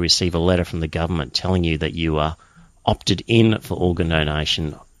 20s you receive a letter from the government telling you that you are opted in for organ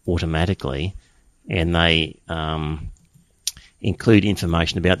donation automatically, and they include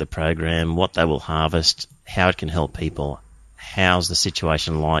information about the program, what they will harvest, how it can help people, how's the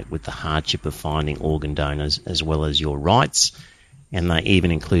situation like with the hardship of finding organ donors, as well as your rights, and they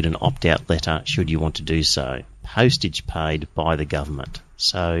even include an opt-out letter should you want to do so, postage paid by the government.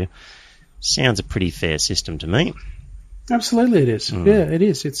 So, sounds a pretty fair system to me. Absolutely it is. Yeah, it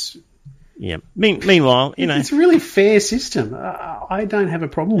is. Yeah. Meanwhile, you know, it's a really fair system. I don't have a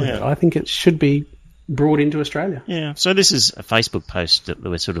problem with it. I think it should be brought into Australia. Yeah. So this is a Facebook post that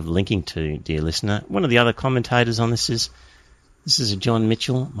we're sort of linking to, dear listener. One of the other commentators on this is a John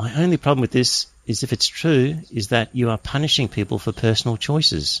Mitchell. My only problem with this is, if it's true, is that you are punishing people for personal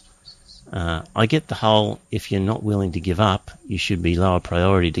choices. I get the whole, if you're not willing to give up, you should be lower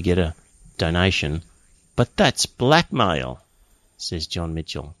priority to get a donation, but that's blackmail. says John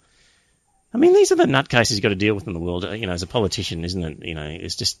Mitchell. I mean, these are the nutcases you've got to deal with in the world, as a politician, isn't it?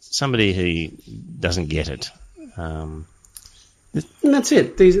 It's just somebody who doesn't get it. And that's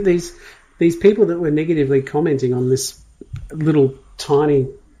it. These people that were negatively commenting on this little tiny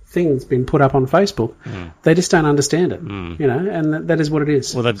thing that's been put up on Facebook, they just don't understand it, and that is what it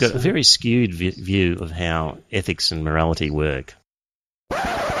is. Well, they've got a very skewed view of how ethics and morality work.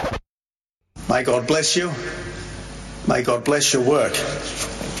 May God bless you. May God bless your work.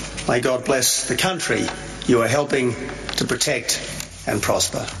 May God bless the country you are helping to protect and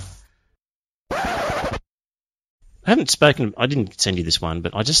prosper. I didn't send you this one,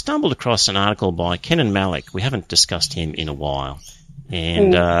 but I just stumbled across an article by Kenan Malik. We haven't discussed him in a while.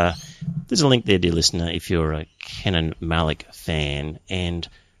 And there's a link there, dear listener, if you're a Kenan Malik fan. And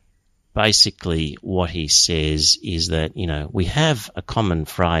basically what he says is that, we have a common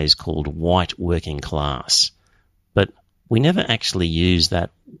phrase called white working class, but we never actually use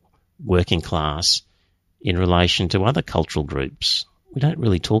that working class in relation to other cultural groups. We don't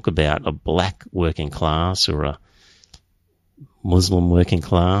really talk about a black working class or a Muslim working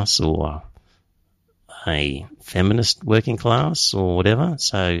class or a feminist working class or whatever.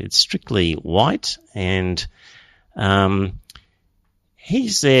 So it's strictly white. And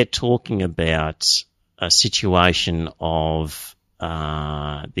he's there talking about a situation of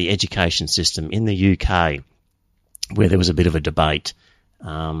the education system in the UK where there was a bit of a debate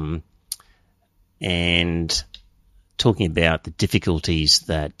and talking about the difficulties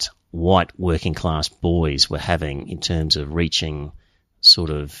that white working class boys were having in terms of reaching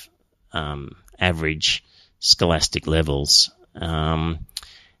sort of average scholastic levels. And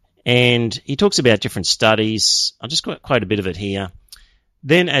he talks about different studies. I'll just quote a bit of it here.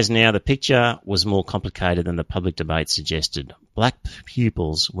 Then, as now, the picture was more complicated than the public debate suggested. Black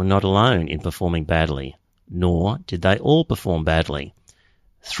pupils were not alone in performing badly, nor did they all perform badly.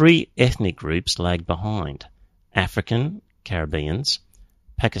 3 ethnic groups lagged behind: African, Caribbeans,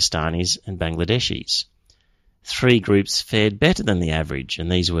 Pakistanis and Bangladeshis. 3 groups fared better than the average,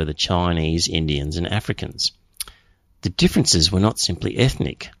 and these were the Chinese, Indians and Africans. The differences were not simply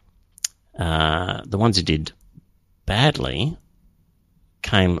ethnic. The ones who did badly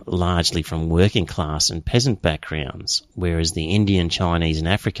came largely from working class and peasant backgrounds, whereas the Indian, Chinese and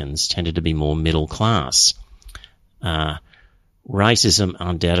Africans tended to be more middle class. Racism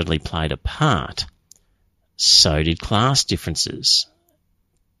undoubtedly played a part. So did class differences.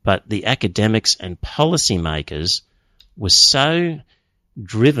 But the academics and policymakers were so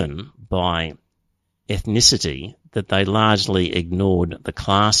driven by ethnicity that they largely ignored the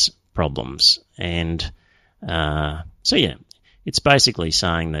class problems. And it's basically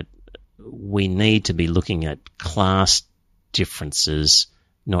saying that we need to be looking at class differences,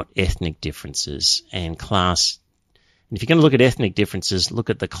 not ethnic differences. And if you're going to look at ethnic differences, look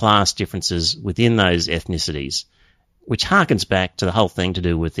at the class differences within those ethnicities, which harkens back to the whole thing to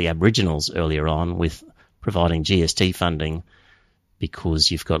do with the Aboriginals earlier on, with providing GST funding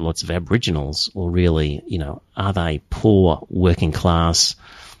because you've got lots of Aboriginals. Or really, are they poor working class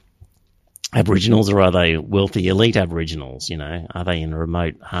Aboriginals or are they wealthy elite Aboriginals? Are they in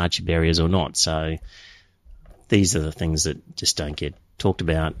remote hardship areas or not? So these are the things that just don't get talked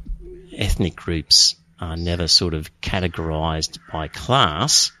about. Ethnic groups are never sort of categorised by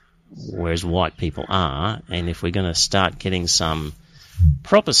class, whereas white people are. And if we're going to start getting some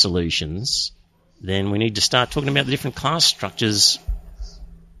proper solutions, then we need to start talking about the different class structures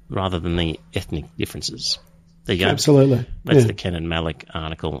rather than the ethnic differences. There you go. Absolutely. That's the Kenan Malik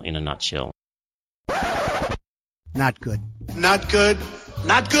article in a nutshell. Not good. Not good.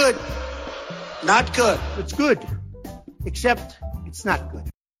 Not good. Not good. It's good. Except it's not good.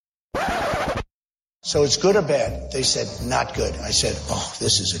 So it's good or bad? They said, not good. I said,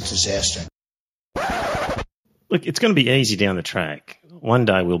 this is a disaster. Look, it's going to be easy down the track. One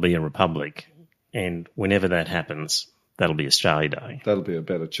day we'll be a republic, and whenever that happens, that'll be Australia Day. That'll be a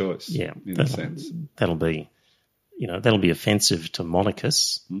better choice, in a sense. That'll be offensive to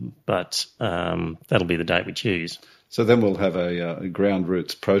monarchists, but that'll be the date we choose. So then we'll have a ground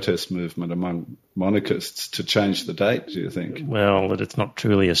roots protest movement among monarchists to change the date, do you think? Well, that it's not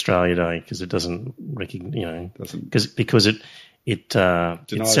truly Australia Day because it doesn't because it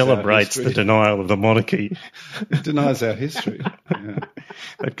celebrates the denial of the monarchy. It denies our history. Yeah.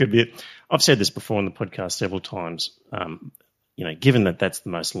 That could be it. I've said this before on the podcast several times. Given that that's the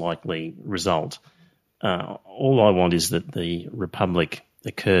most likely result, all I want is that the Republic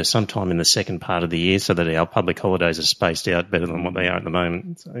occur sometime in the second part of the year so that our public holidays are spaced out better than what they are at the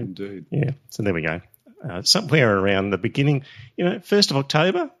moment. So, indeed. Yeah, so there we go. Somewhere around the beginning, 1st of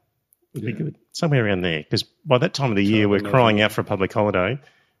October, would be good. Somewhere around there, because by that time of the year, we're crying out for a public holiday,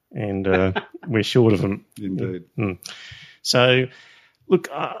 and we're short of them. Indeed. So, look,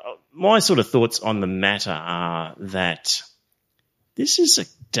 my sort of thoughts on the matter are that this is a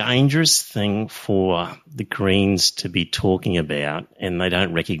dangerous thing for the Greens to be talking about, and they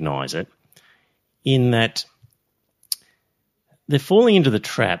don't recognise it, in that they're falling into the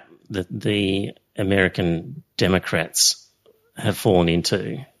trap that the American Democrats have fallen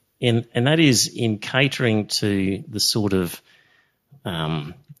into, and that is in catering to the sort of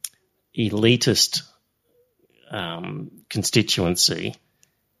elitist constituency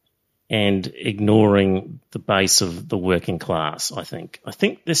and ignoring the base of the working class, I think. I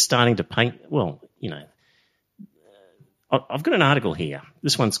think they're starting to paint, well, you know, I've got an article here.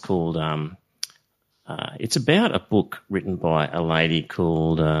 This one's called, it's about a book written by a lady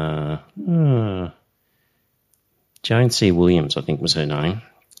called Joan C. Williams, I think was her name.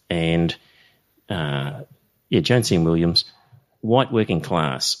 And, Joan C. Williams, White Working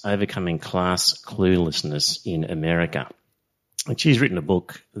Class, Overcoming Class Cluelessness in America. And she's written a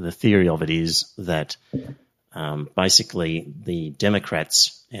book. The theory of it is that basically the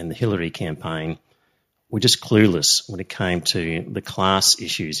Democrats and the Hillary campaign were just clueless when it came to the class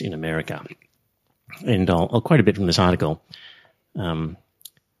issues in America. And I'll quote a bit from this article. When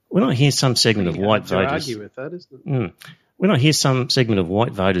I hear some segment of white voters... argue with that, isn't it? When I hear some segment of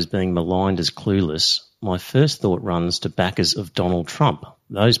white voters being maligned as clueless, my first thought runs to backers of Donald Trump,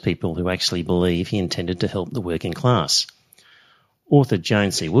 those people who actually believe he intended to help the working class. Author Joan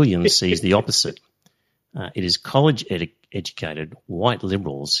C. Williams sees the opposite. It is college-educated white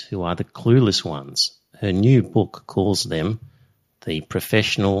liberals who are the clueless ones. Her new book calls them the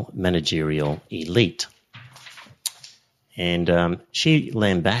professional managerial elite. And she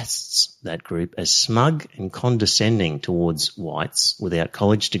lambasts that group as smug and condescending towards whites without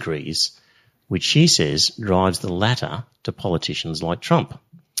college degrees, which she says drives the latter to politicians like Trump.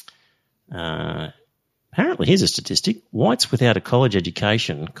 Apparently, here's a statistic. Whites without a college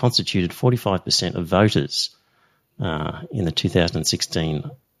education constituted 45% of voters in the 2016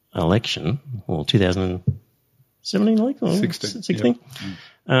 election, or 2017 election? 16.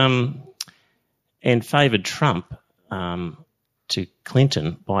 Yeah. And favoured Trump to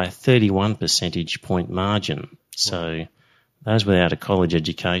Clinton by a 31 percentage point margin. So those without a college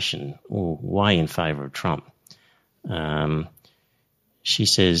education were way in favour of Trump. She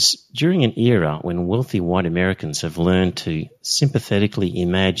says, during an era when wealthy white Americans have learned to sympathetically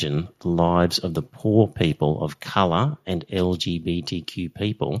imagine the lives of the poor people of colour and LGBTQ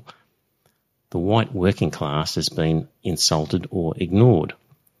people, the white working class has been insulted or ignored.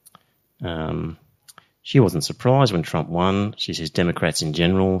 She wasn't surprised when Trump won. She says Democrats in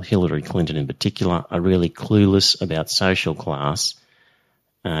general, Hillary Clinton in particular, are really clueless about social class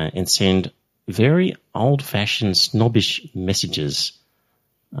and send very old-fashioned, snobbish messages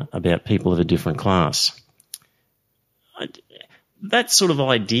about people of a different class. That sort of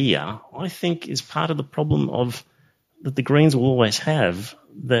idea, I think, is part of the problem that the Greens will always have,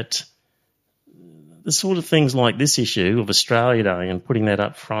 that the sort of things like this issue of Australia Day and putting that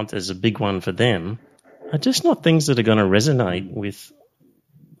up front as a big one for them are just not things that are going to resonate with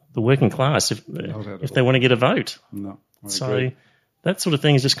the working class if they want to get a vote. No, I So agree. that sort of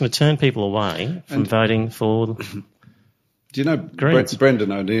thing is just going to turn people away from voting for... Do you know Greens.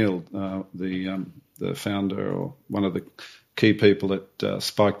 Brendan O'Neill, the founder or one of the key people at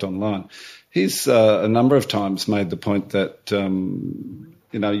Spiked Online? He's a number of times made the point that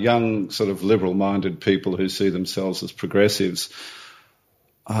young sort of liberal-minded people who see themselves as progressives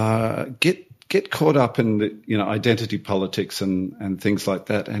get caught up in the, identity politics and things like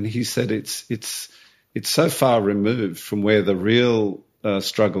that. And he said it's so far removed from where the real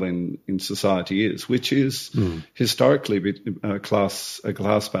struggle in society is, which is historically a class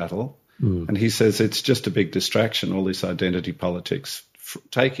battle. And he says it's just a big distraction, all this identity politics,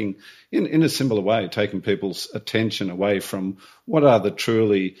 taking, in a similar way, taking people's attention away from what are the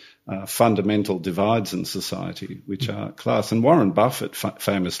truly fundamental divides in society, which are class. And Warren Buffett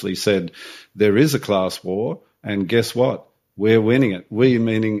famously said, there is a class war, and guess what? We're winning it. We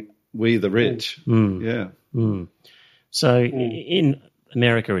meaning we the rich. Yeah. So in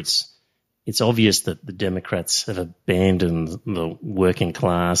America, it's obvious that the Democrats have abandoned the working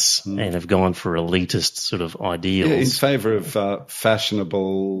class and have gone for elitist sort of ideals. Yeah, in favour of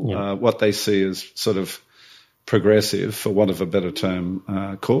fashionable, what they see as sort of progressive, for want of a better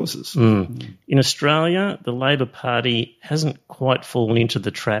term, causes. In Australia, the Labor Party hasn't quite fallen into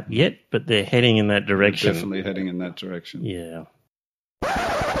the trap yet, but they're heading in that direction. Definitely heading in that direction. Yeah.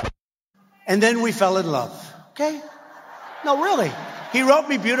 And then we fell in love. Okay? No, really. He wrote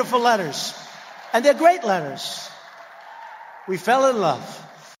me beautiful letters, and they're great letters. We fell in love.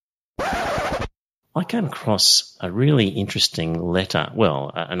 I came across a really interesting letter,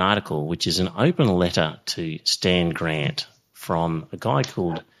 an article, which is an open letter to Stan Grant from a guy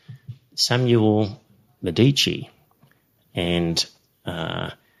called Samuel Medici. And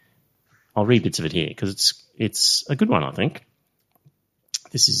I'll read bits of it here because it's a good one, I think.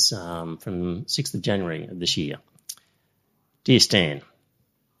 This is from 6th of January of this year. Dear Stan,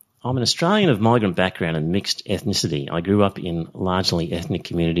 I'm an Australian of migrant background and mixed ethnicity. I grew up in largely ethnic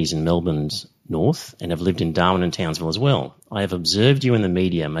communities in Melbourne's north and have lived in Darwin and Townsville as well. I have observed you in the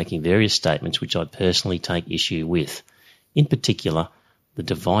media making various statements which I personally take issue with. In particular, the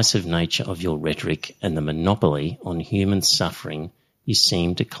divisive nature of your rhetoric and the monopoly on human suffering you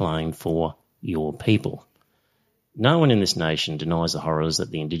seem to claim for your people. No one in this nation denies the horrors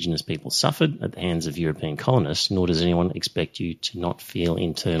that the Indigenous people suffered at the hands of European colonists, nor does anyone expect you to not feel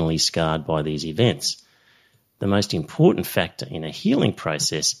internally scarred by these events. The most important factor in a healing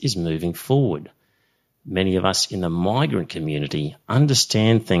process is moving forward. Many of us in the migrant community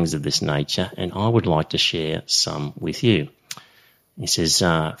understand things of this nature, and I would like to share some with you. He says,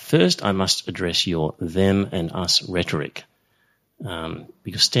 first I must address your them and us rhetoric,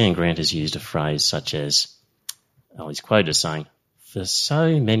 because Stan Grant has used a phrase such as, he's quoted as saying, for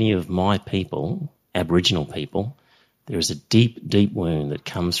so many of my people, Aboriginal people, there is a deep, deep wound that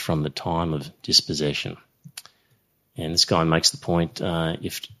comes from the time of dispossession. And this guy makes the point,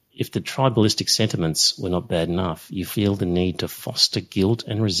 if the tribalistic sentiments were not bad enough, you feel the need to foster guilt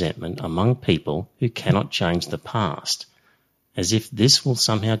and resentment among people who cannot change the past, as if this will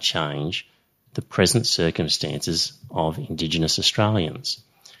somehow change the present circumstances of Indigenous Australians.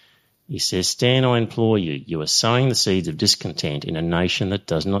 He says, Stan, I implore you, you are sowing the seeds of discontent in a nation that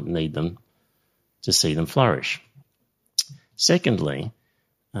does not need them to see them flourish. Secondly,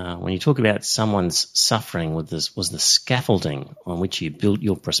 when you talk about someone's suffering was the scaffolding on which you built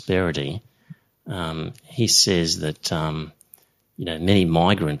your prosperity, he says that many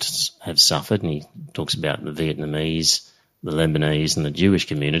migrants have suffered, and he talks about the Vietnamese, the Lebanese, and the Jewish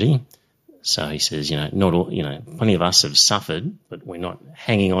community. So he says, not all, plenty of us have suffered, but we're not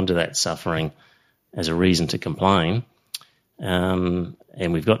hanging on to that suffering as a reason to complain. And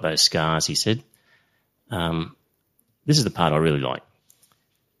we've got those scars, he said. This is the part I really like.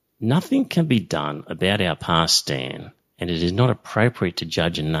 Nothing can be done about our past, Stan, and it is not appropriate to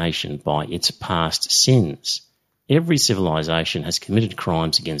judge a nation by its past sins. Every civilization has committed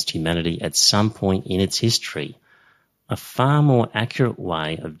crimes against humanity at some point in its history. A far more accurate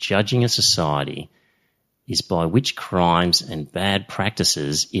way of judging a society is by which crimes and bad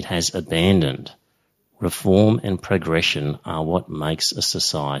practices it has abandoned. Reform and progression are what makes a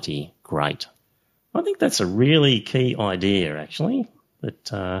society great. I think that's a really key idea, actually,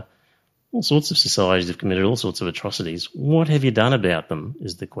 that all sorts of societies have committed all sorts of atrocities. What have you done about them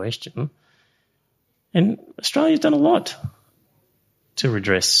is the question. And Australia's done a lot to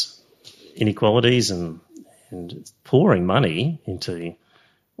redress inequalities and pouring money into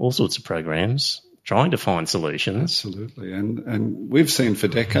all sorts of programs, trying to find solutions. Absolutely. And we've seen for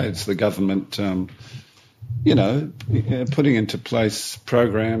decades the government, putting into place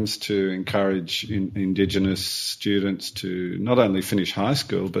programs to encourage Indigenous students to not only finish high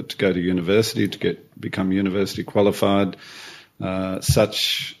school but to go to university, to become university qualified.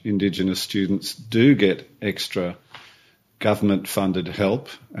 Such Indigenous students do get extra government-funded help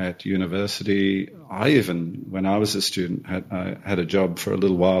at university. I even, when I was a student, had a job for a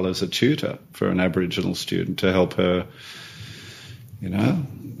little while as a tutor for an Aboriginal student to help her,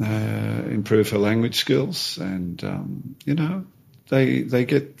 improve her language skills. And, they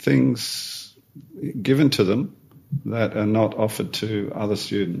get things given to them that are not offered to other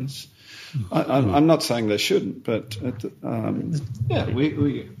students. I'm not saying they shouldn't, but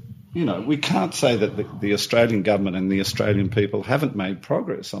we can't say that the Australian government and the Australian people haven't made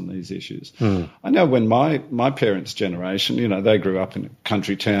progress on these issues. I know when my parents' generation, they grew up in a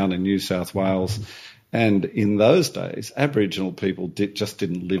country town in New South Wales, and in those days, Aboriginal people just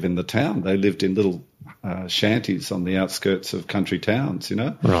didn't live in the town. They lived in little shanties on the outskirts of country towns,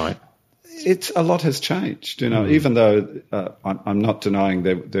 Right. A lot has changed, even though I'm not denying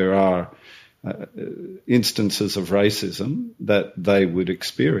there are instances of racism that they would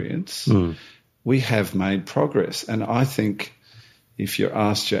experience. We have made progress. And I think if you're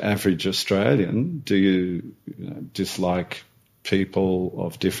asked your average Australian, do you dislike people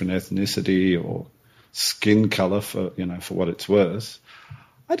of different ethnicity or skin colour for what it's worth,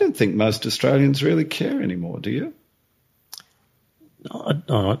 I don't think most Australians really care anymore, do you? I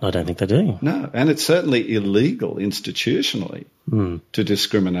don't think they do. No, and it's certainly illegal institutionally to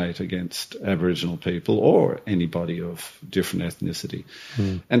discriminate against Aboriginal people or anybody of different ethnicity.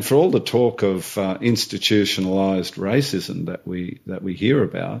 And for all the talk of institutionalised racism that we hear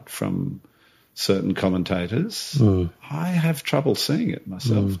about from certain commentators, I have trouble seeing it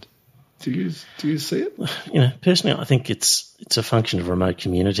myself. Do you see it? Personally, I think it's a function of remote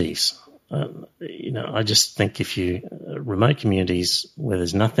communities. I just think if you remote communities where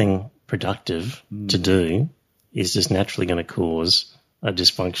there's nothing productive to do is just naturally going to cause a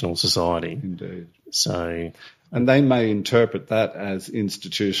dysfunctional society. Indeed. So, and they may interpret that as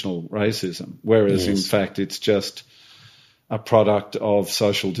institutional racism, whereas in fact it's just a product of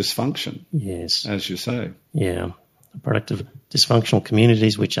social dysfunction. Yes, as you say. Yeah, a product of dysfunctional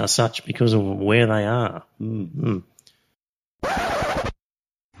communities which are such because of where they are.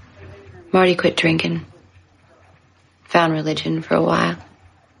 Marty quit drinking. Found religion for a while.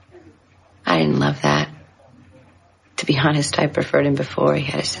 I didn't love that. To be honest, I preferred him before. He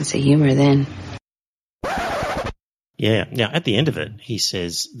had a sense of humor then. Yeah. Now, at the end of it, he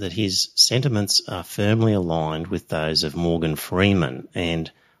says that his sentiments are firmly aligned with those of Morgan Freeman. And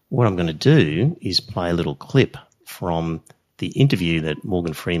what I'm going to do is play a little clip from the interview that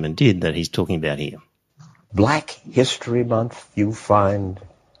Morgan Freeman did that he's talking about here. Black History Month you find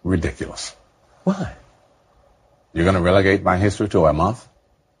ridiculous. Why? You're going to relegate my history to a month?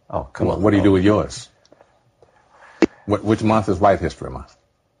 Oh, come on. What do you do with yours? Which month is White History Month?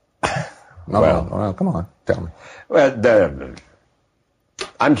 No, come on, tell me. Well,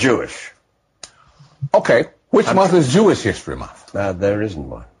 I'm Jewish. Okay, which month is Jewish History Month? There isn't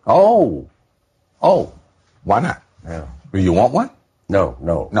one. Oh, why not? Yeah. Do you want one? No.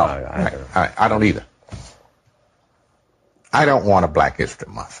 I don't either. I don't want a Black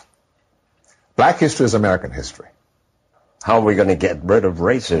History Month. Black history is American history. How are we going to get rid of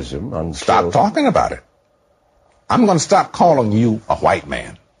racism? Stop talking about it. I'm going to stop calling you a white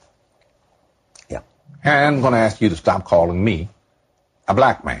man. Yeah. And I'm going to ask you to stop calling me a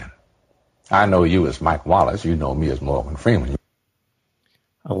black man. I know you as Mike Wallace. You know me as Morgan Freeman.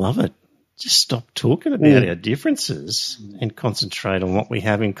 I love it. Just stop talking about our differences and concentrate on what we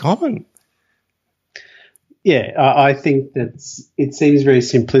have in common. Yeah, I think it seems very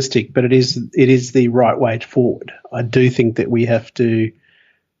simplistic, but it is the right way forward. I do think we have to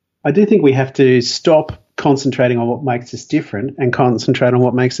stop concentrating on what makes us different and concentrate on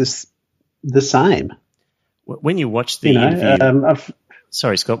what makes us the same. When you watch the interview,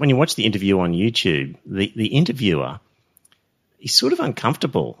 sorry, Scott, when you watch the interview on YouTube, the interviewer, he's sort of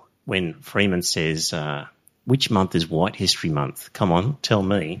uncomfortable when Freeman says, which month is White History Month? Come on, tell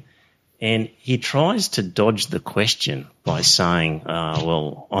me. And he tries to dodge the question by saying,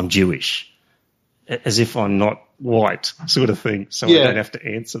 well, I'm Jewish, as if I'm not white, sort of thing, so I don't have to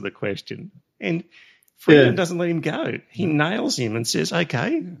answer the question. And Freeman doesn't let him go. He nails him and says,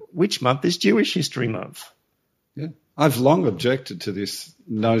 okay, which month is Jewish History Month? Yeah, I've long objected to this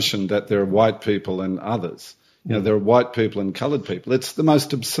notion that there are white people and others. You know, there are white people and coloured people. It's the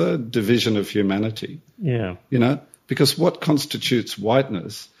most absurd division of humanity. Yeah. You know, because what constitutes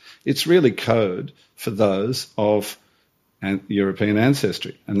whiteness, it's really code for those of European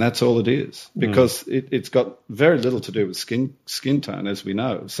ancestry, and that's all it is, because it's got very little to do with skin tone, as we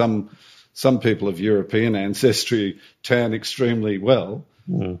know. Some people of European ancestry tan extremely well,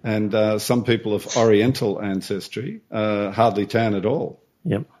 and some people of Oriental ancestry hardly tan at all.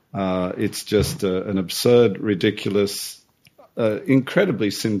 Yep. It's just an absurd, ridiculous, incredibly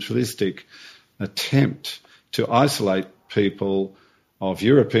simplistic attempt to isolate people of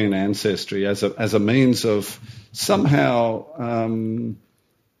European ancestry as a means of somehow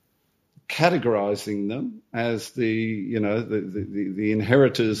categorizing them as the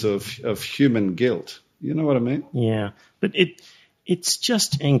inheritors of human guilt. You know what I mean? Yeah, but it's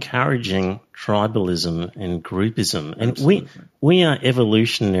just encouraging tribalism and groupism, and we are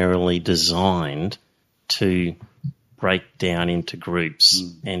evolutionarily designed to break down into groups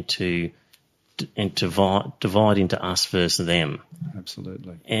and to divide into us versus them.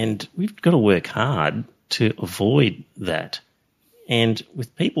 Absolutely. And we've got to work hard to avoid that. And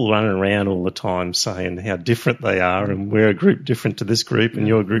with people running around all the time saying how different they are and we're a group different to this group and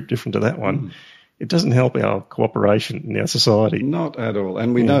you're a group different to that one, it doesn't help our cooperation in our society. Not at all.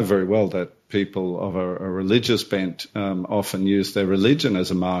 And we know very well that people of a religious bent often use their religion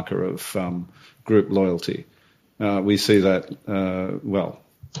as a marker of group loyalty. We see that,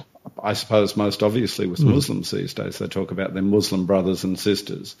 I suppose most obviously with Muslims these days. They talk about their Muslim brothers and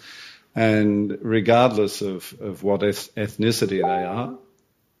sisters. And regardless of what ethnicity they are,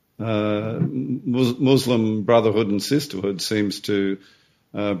 Muslim brotherhood and sisterhood seems to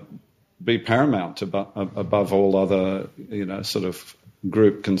be paramount above all other, sort of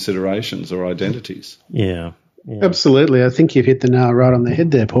group considerations or identities. Yeah. Absolutely. I think you've hit the nail right on the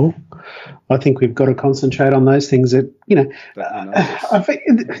head there, Paul. I think we've got to concentrate on those things that, yeah,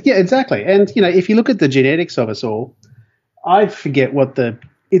 exactly. And, if you look at the genetics of us all, I forget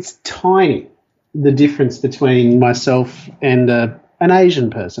it's tiny, the difference between myself and an Asian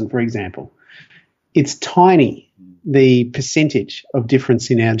person, for example. It's tiny, the percentage of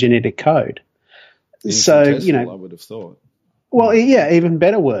difference in our genetic code. So, I would have thought. Well, yeah, even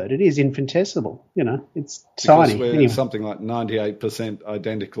better word. It is infinitesimal. It's tiny. Because we're anyway. Something like 98%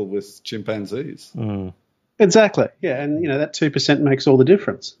 identical with chimpanzees. Mm. Exactly. Yeah, and that 2% makes all the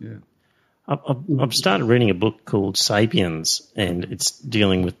difference. Yeah. I've started reading a book called Sapiens, and it's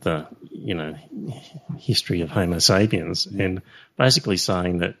dealing with the history of Homo sapiens, and basically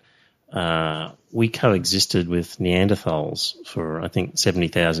saying that we coexisted with Neanderthals for I think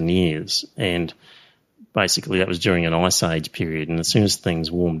 70,000 years, and basically that was during an ice age period. And as soon as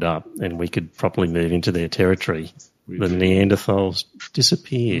things warmed up and we could properly move into their territory, the Neanderthals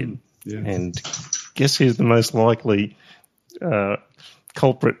disappeared. Yeah. And guess who's the most likely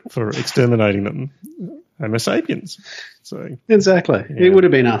culprit for exterminating them? Homo sapiens. So exactly, yeah. It would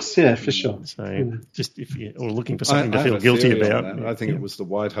have been us, yeah, for sure. So just if you're looking for something to feel guilty about, I think it was the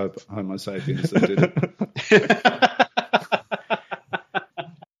white Homo sapiens that did it.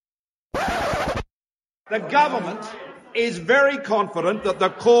 The government is very confident that the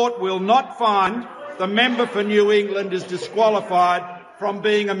court will not find the member for New England is disqualified from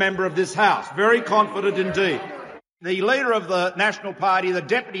being a member of this House. Very confident indeed. The leader of the National Party, the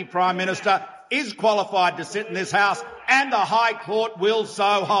Deputy Prime Minister, is qualified to sit in this House, and the High Court will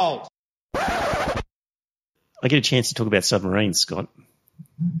so hold. I get a chance to talk about submarines, Scott.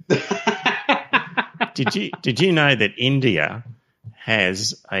 Did you know that India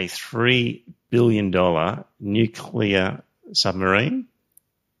has a $3 billion nuclear submarine?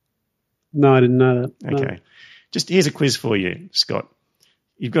 No, I didn't know that. No. Okay. Just here's a quiz for you, Scott.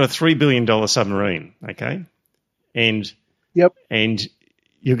 You've got a $3 billion submarine, okay? And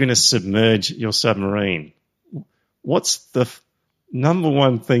you're going to submerge your submarine. What's the number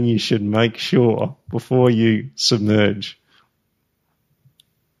one thing you should make sure before you submerge?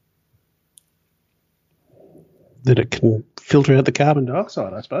 That it can filter out the carbon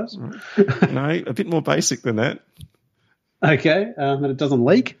dioxide, I suppose. No, a bit more basic than that. Okay, that it doesn't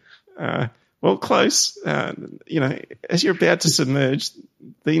leak? Well, close. As you're about to submerge,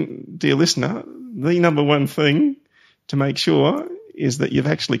 dear listener, the number one thing to make sure is that you've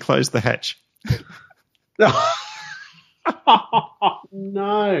actually closed the hatch.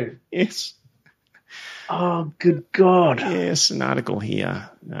 No. Yes. Oh, good God. Yes, an article here.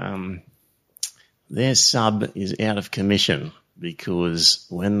 Their sub is out of commission because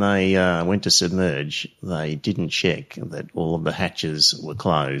when they went to submerge, they didn't check that all of the hatches were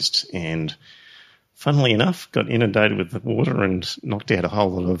closed, and funnily enough, got inundated with the water and knocked out a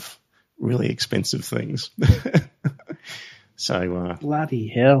whole lot of really expensive things. So bloody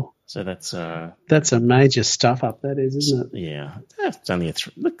hell! So that's a major stuff up. That is, isn't it? Yeah, it's only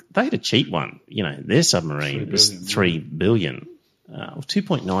look. They had a cheap one. Their submarine was $3 billion,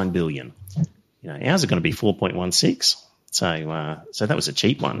 2.9 billion. Ours are going to be 4.16. So that was a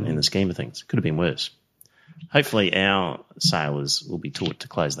cheap one in the scheme of things. Could have been worse. Hopefully, our sailors will be taught to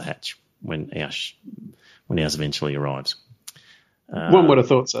close the hatch when ours eventually arrives. One would have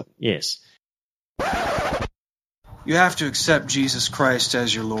thought so. Yes. You have to accept Jesus Christ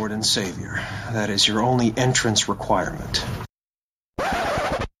as your Lord and Savior. That is your only entrance requirement.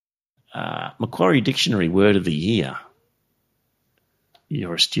 Macquarie Dictionary Word of the Year.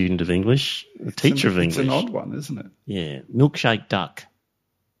 You're a student of English, a teacher of English. It's an odd one, isn't it? Yeah. Milkshake duck.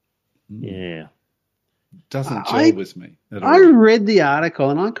 Yeah. Doesn't gel with me at all. I read the article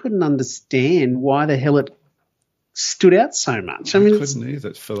and I couldn't understand why the hell it stood out so much. I couldn't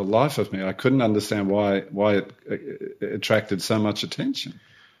either. For the life of me, I couldn't understand why it attracted so much attention.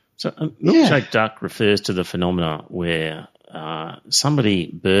 So a milkshake duck refers to the phenomena where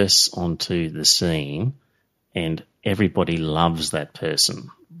somebody bursts onto the scene and everybody loves that person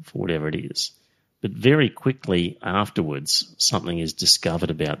for whatever it is. But very quickly afterwards, something is discovered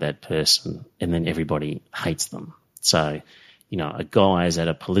about that person and then everybody hates them. So, a guy is at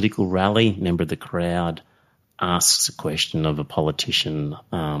a political rally, member of the crowd, asks a question of a politician,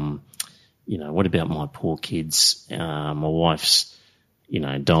 what about my poor kids? My wife's,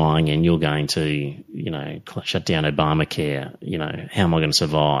 dying and you're going to, shut down Obamacare. How am I going to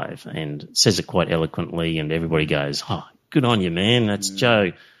survive? And says it quite eloquently and everybody goes, oh, good on you, man. That's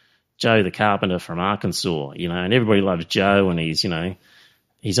Joe Joe the carpenter from Arkansas, and everybody loves Joe, and he's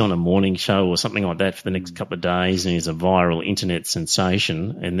on a morning show or something like that for the next couple of days, and he's a viral internet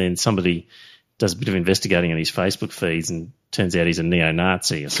sensation. And then somebody does a bit of investigating on his Facebook feeds, and turns out he's a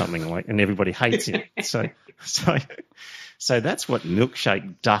neo-Nazi or something like, and everybody hates him. So that's what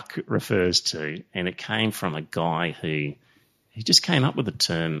milkshake duck refers to, and it came from a guy who just came up with the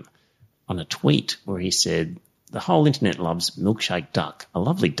term on a tweet where he said, "The whole internet loves milkshake duck, a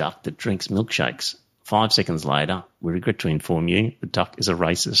lovely duck that drinks milkshakes. 5 seconds later, we regret to inform you the duck is a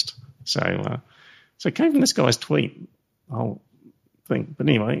racist." So it came from this guy's tweet, the whole thing. But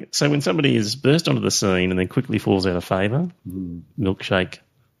anyway, so when somebody is burst onto the scene and then quickly falls out of favour, milkshake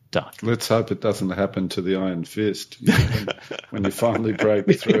duck. Let's hope it doesn't happen to the Iron Fist when you finally break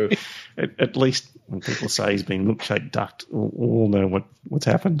through. At least when people say he's been milkshake ducked, we'll know what's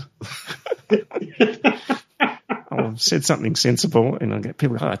happened. I've said something sensible, and I'll get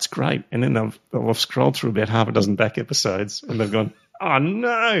people, "Oh, that's great." And then they'll scrolled through about half a dozen back episodes, and they've gone, "Oh,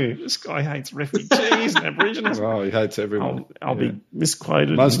 no, this guy hates refugees and Aboriginals." Oh, he hates everyone. I'll be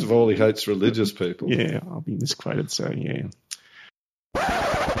misquoted. Most of all, he hates religious people. Yeah, I'll be misquoted, so yeah.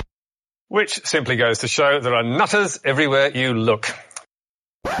 Which simply goes to show there are nutters everywhere you look.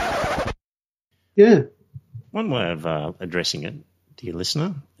 Yeah. One way of addressing it, dear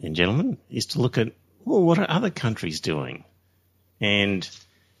listener and gentlemen, is to look at, well, what are other countries doing? And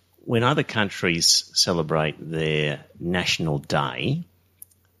when other countries celebrate their national day,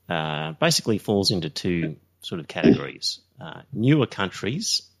 basically falls into two sort of categories. Newer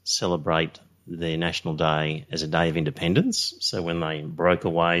countries celebrate their national day as a day of independence, so when they broke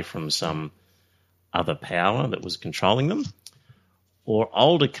away from some other power that was controlling them, or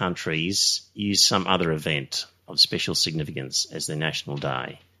older countries use some other event of special significance as their national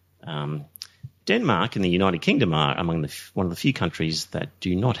day. Denmark and the United Kingdom are among one of the few countries that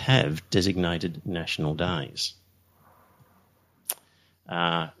do not have designated national days.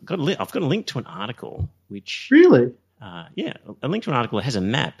 I've got a link to an article which... Really? A link to an article that has a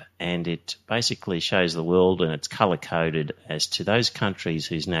map, and it basically shows the world, and it's colour-coded as to those countries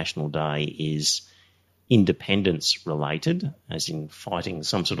whose national day is independence-related, as in fighting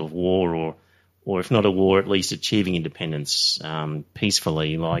some sort of war, or if not a war, at least achieving independence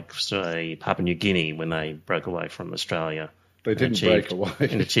peacefully, like, say, Papua New Guinea when they broke away from Australia. They didn't break away.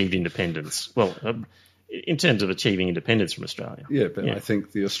 And achieved independence. Well, in terms of achieving independence from Australia. Yeah, but I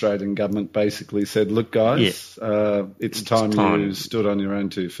think the Australian government basically said, "Look, guys, it's time you stood on your own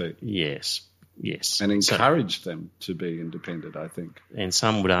 2 feet." Yes. And encouraged them to be independent, I think. And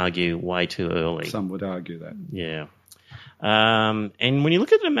some would argue way too early. Some would argue that. Yeah. And when you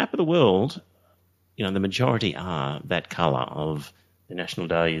look at the map of the world, the majority are that colour of the national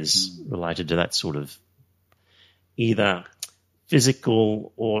day is related to that sort of either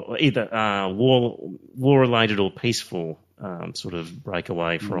physical or either war-related or peaceful sort of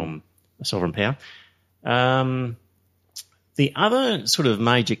breakaway from a sovereign power. The other sort of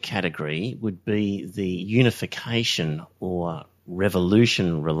major category would be the unification or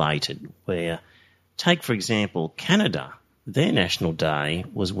revolution-related, where, take, for example, Canada. Their national day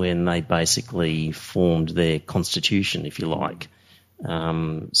was when they basically formed their constitution, if you like.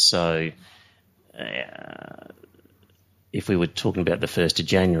 If we were talking about the 1st of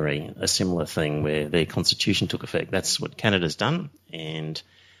January, a similar thing where their constitution took effect. That's what Canada's done. And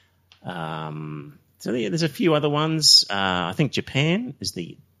there's a few other ones. I think Japan is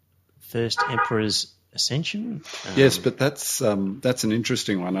the first emperor's ascension. Yes, but that's an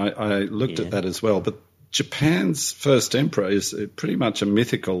interesting one. I looked at that as well. But Japan's first emperor is pretty much a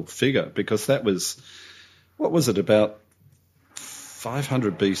mythical figure, because that was, what was it, about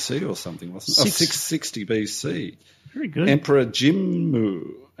 500 BC or something, wasn't it? 660 BC. Very good. Emperor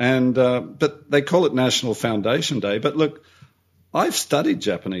Jimmu. And but they call it National Foundation Day. But look, I've studied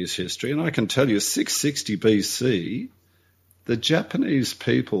Japanese history, and I can tell you 660 BC, the Japanese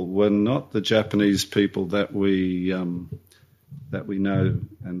people were not the Japanese people that we know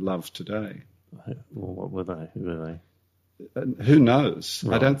and love today. Well, what were they? Who were they? Who knows?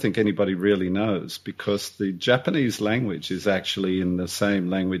 Right. I don't think anybody really knows, because the Japanese language is actually in the same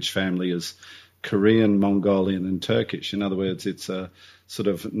language family as Korean, Mongolian and Turkish. In other words, it's a sort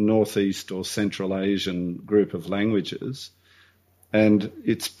of Northeast or Central Asian group of languages. And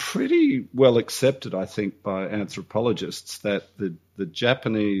it's pretty well accepted, I think, by anthropologists that the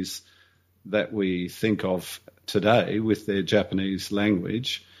Japanese that we think of today with their Japanese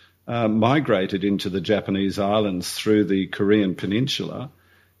language migrated into the Japanese islands through the Korean peninsula,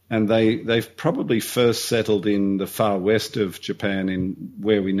 and they've probably first settled in the far west of Japan in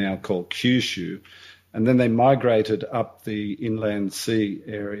where we now call Kyushu, and then they migrated up the inland sea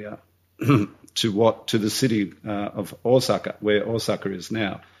area to the city of Osaka, where Osaka is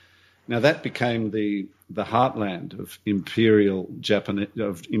now. Now that became the heartland of Imperial Japan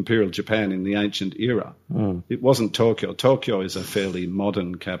in the ancient era. Mm. It wasn't Tokyo. Tokyo is a fairly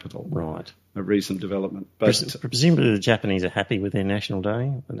modern capital, right? A recent development. But presumably the Japanese are happy with their national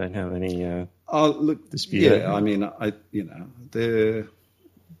day. They don't have any dispute. Yeah, I mean, they're.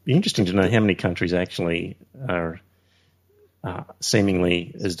 Be interesting to know how many countries actually are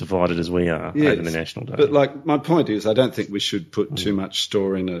seemingly as divided as we are over the national day. But my point is, I don't think we should put too much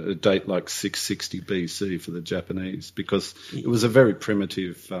store in a date like 660 BC for the Japanese, because it was a very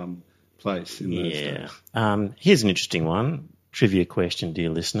primitive place in those days. Here's an interesting one. Trivia question, dear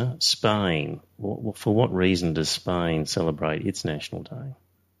listener. Spain. For what reason does Spain celebrate its national day?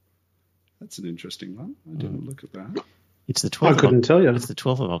 That's an interesting one. I didn't look at that. It's the 12th. I couldn't tell you. It's the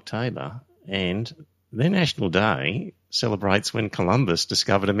 12th of October, and their national day celebrates when Columbus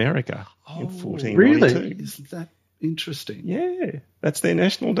discovered America in 1492. Really? Isn't that interesting? Yeah, that's their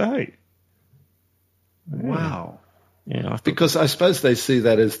national day. Yeah. Wow. Yeah, because I suppose they see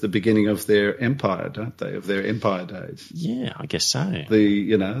that as the beginning of their empire, don't they? Of their empire days. Yeah, I guess so.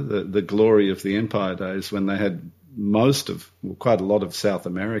 The glory of the empire days, when they had quite a lot of South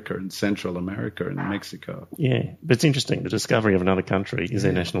America and Central America and Mexico. Yeah, but it's interesting. The discovery of another country is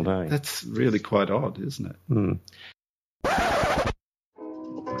their national day. That's really quite odd, isn't it? Mm. I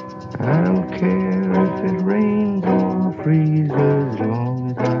don't care if it rains or freezes, as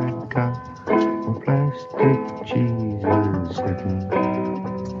long as I got a plastic Jesus sitting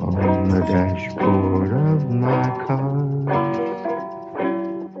on the dashboard of my car.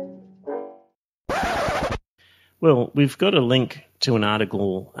 Well, we've got a link to an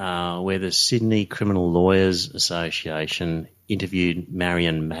article where the Sydney Criminal Lawyers Association interviewed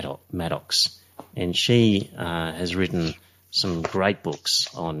Marion Maddox, and she has written some great books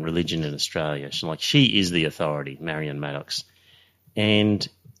on religion in Australia. She is the authority, Marion Maddox. And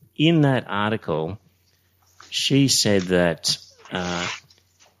in that article, she said that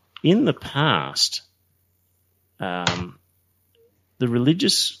in the past, the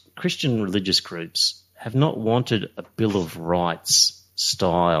Christian religious groups have not wanted a Bill of Rights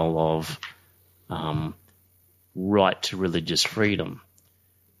style of right to religious freedom,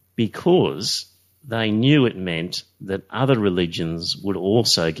 because they knew it meant that other religions would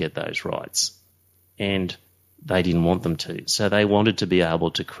also get those rights, and they didn't want them to. So they wanted to be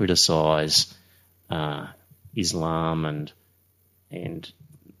able to criticise Islam and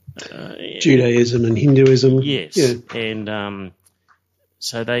Judaism and Hinduism. Yes, yeah. And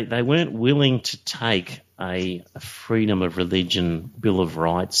so they weren't willing to take a freedom of religion Bill of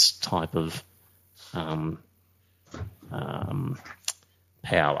Rights type of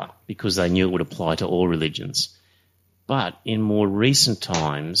power, because they knew it would apply to all religions. But in more recent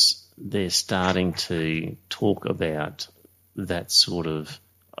times, they're starting to talk about that sort of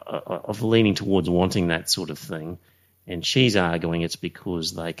leaning towards wanting that sort of thing. And she's arguing it's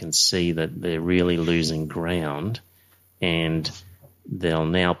because they can see that they're really losing ground, and they'll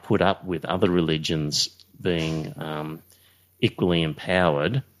now put up with other religions being equally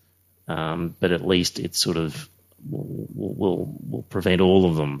empowered, but at least it sort of will prevent all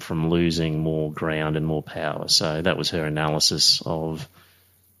of them from losing more ground and more power. So that was her analysis of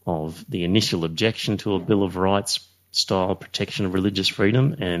the initial objection to a Bill of Rights style protection of religious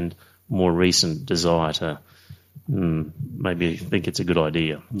freedom, and more recent desire to maybe think it's a good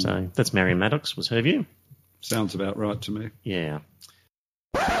idea. So that's Marion Maddox, was her view. Sounds about right to me. Yeah.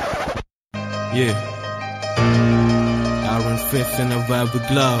 Yeah. Aaron Fifth and a rubber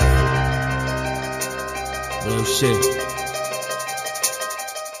glove. Real shit.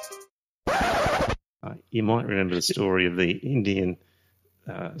 You might remember the story of the Indian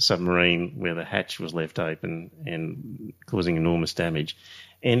submarine where the hatch was left open and causing enormous damage.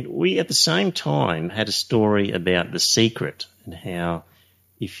 And we, at the same time, had a story about The Secret and how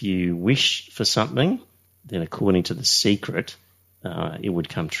if you wish for something, then according to The Secret, it would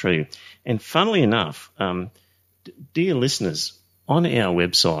come true. And funnily enough, dear listeners, on our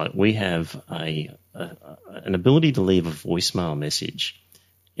website we have an ability to leave a voicemail message,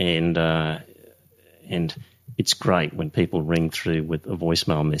 and it's great when people ring through with a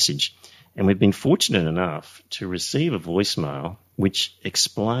voicemail message. And we've been fortunate enough to receive a voicemail which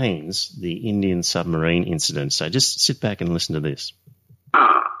explains the Indian submarine incident. So just sit back and listen to this.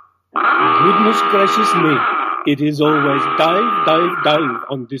 Goodness gracious me. It is always dive, dive, dive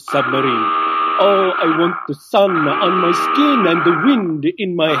on this submarine. Oh, I want the sun on my skin and the wind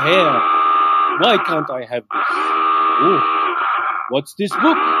in my hair. Why can't I have this? Oh, what's this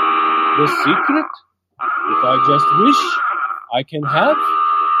book? The Secret? If I just wish, I can have.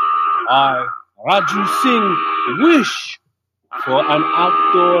 I, Raju Singh, wish for an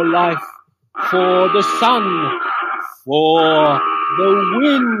outdoor life, for the sun, for the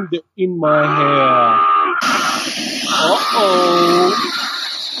wind in my hair. Uh-oh.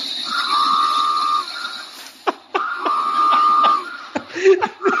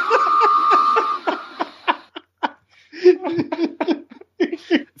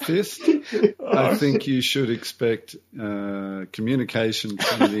 Fist, I think you should expect communication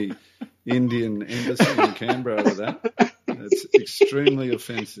from the Indian embassy in Canberra over that. That's extremely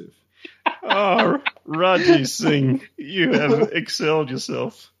offensive. Oh, Raju Singh, you have excelled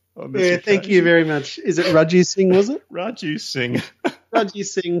yourself on this occasion. Thank you very much. Is it Raju Singh, was it? Raju Singh. Raju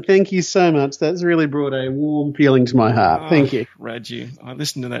Singh, thank you so much. That's really brought a warm feeling to my heart. Thank you. Raju, I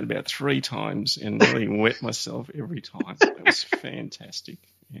listened to that about 3 times and really wet myself every time. That was fantastic.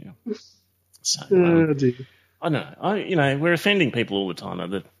 Yeah. So, dear. I know. We're offending people all the time.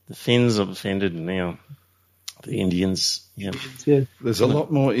 The Finns have offended, and now the Indians. Yeah. There's a lot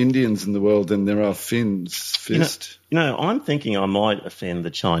more Indians in the world than there are Finns. Fist. I'm thinking I might offend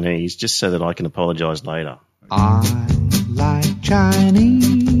the Chinese just so that I can apologise later. I like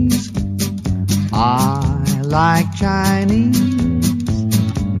Chinese. I like Chinese.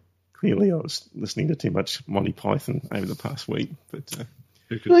 Clearly, I was listening to too much Monty Python over the past week, but.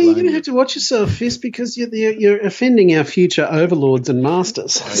 Well, you're going to have to watch yourself, Fist, because you're offending our future overlords and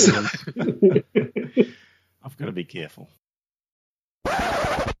masters. I've got to be careful.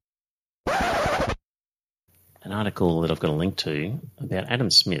 An article that I've got a link to about Adam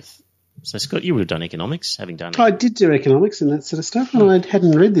Smith. So, Scott, you would have done economics, having done it. I did do economics and that sort of stuff, and I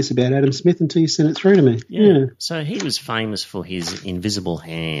hadn't read this about Adam Smith until you sent it through to me. Yeah. So he was famous for his invisible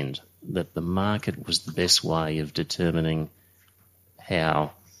hand, that the market was the best way of determining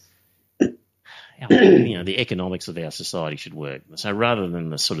how the economics of our society should work. So rather than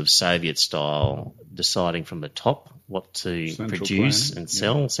the sort of Soviet style deciding from the top what to Central produce plan. and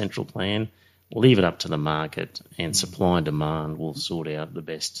sell, central plan, leave it up to the market, and supply and demand will sort out the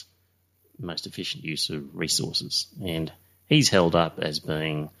best, most efficient use of resources. And he's held up as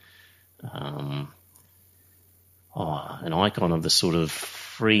being an icon of the sort of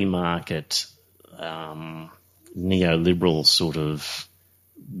free market neoliberal sort of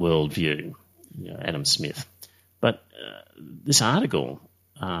worldview, Adam Smith. But this article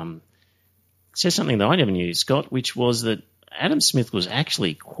says something that I never knew, Scott, which was that Adam Smith was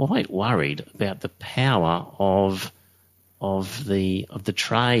actually quite worried about the power of the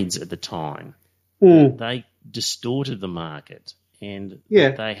trades at the time. They distorted the market, and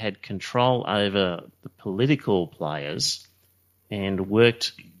they had control over the political players and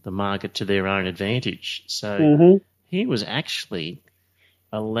worked the market to their own advantage. So he was actually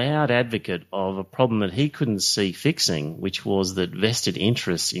a loud advocate of a problem that he couldn't see fixing, which was that vested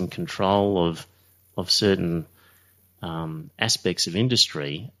interests in control of certain aspects of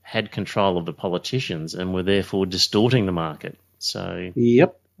industry had control of the politicians and were therefore distorting the market. So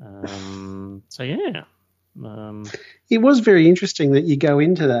yep. It was very interesting that you go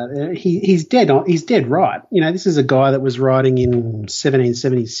into that. He's dead right. This is a guy that was writing in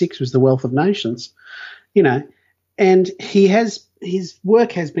 1776 was The Wealth of Nations, and his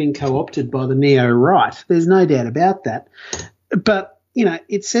work has been co-opted by the neo-right. There's no doubt about that. But,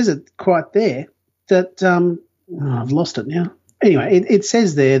 it says it quite there that I've lost it now. Anyway, it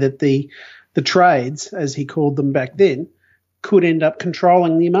says there that the trades, as he called them back then, could end up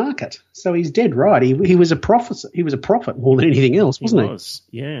controlling the market. So he's dead right. He was a prophet. He was a prophet more than anything else, wasn't he? He was,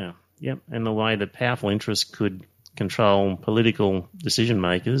 yeah. Yep. And the way that powerful interests could control political decision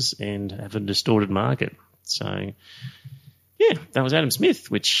makers and have a distorted market. So, yeah, that was Adam Smith,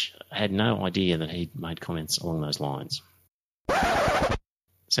 which I had no idea that he'd made comments along those lines.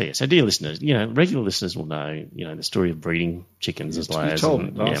 So dear listeners, regular listeners will know, the story of breeding chickens as layers. You told me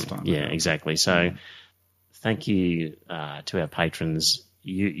last time. Yeah, exactly. So thank you to our patrons.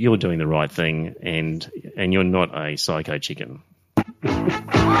 You're doing the right thing, and you're not a psycho chicken.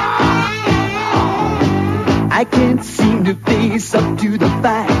 I can't seem to face up to the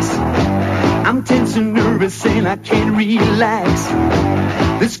facts. I'm tense and nervous and I can't relax.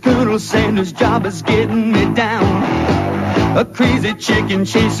 This Colonel Sanders job is getting me down. A crazy chicken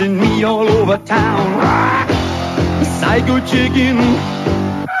chasing me all over town. Psycho chicken.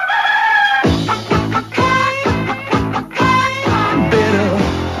 Better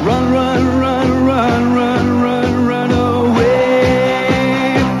run, run, run, run, run, run, run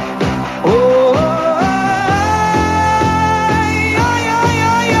away. Oh,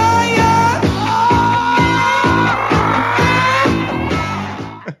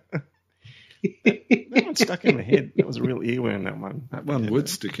 That one stuck in my head. That was a real earworm, that one. That one would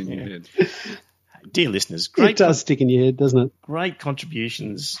stick in your head. Dear listeners, It does stick in your head, doesn't it? Great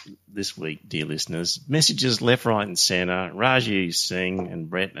contributions this week, dear listeners. Messages left, right and centre. Raju Singh and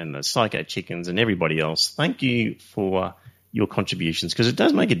Brett and the Psycho Chickens and everybody else. Thank you for your contributions, because it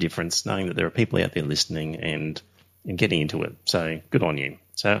does make a difference knowing that there are people out there listening and getting into it. So good on you.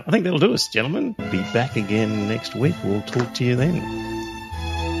 So I think that'll do us, gentlemen. Be back again next week. We'll talk to you then.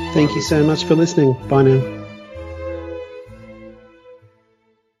 Thank you so much for listening. Bye now.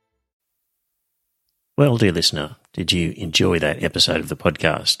 Well, dear listener, did you enjoy that episode of the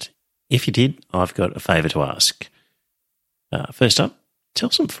podcast? If you did, I've got a favour to ask. First up,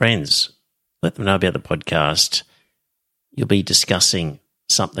 tell some friends. Let them know about the podcast. You'll be discussing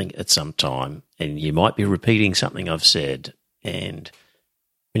something at some time, and you might be repeating something I've said. And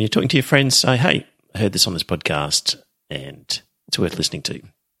when you're talking to your friends, say, hey, I heard this on this podcast, and it's worth listening to.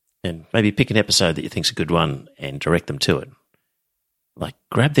 And maybe pick an episode that you think's a good one and direct them to it. Like,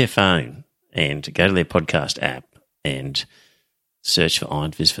 grab their phone and go to their podcast app and search for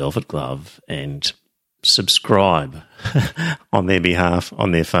Iron Fist Velvet Glove and subscribe on their behalf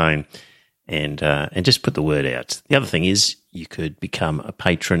on their phone and just put the word out. The other thing is you could become a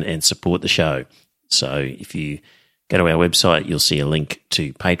patron and support the show. So if you go to our website, you'll see a link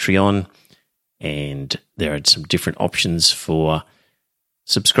to Patreon, and there are some different options for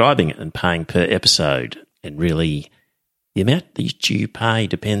subscribing and paying per episode. And really, the amount that you pay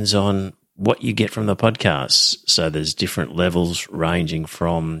depends on what you get from the podcast. So there's different levels ranging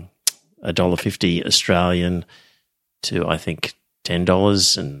from $1.50 Australian to, I think,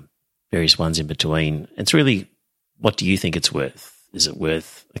 $10 and various ones in between. It's really, what do you think it's worth? Is it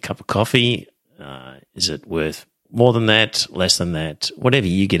worth a cup of coffee? Is it worth more than that, less than that? Whatever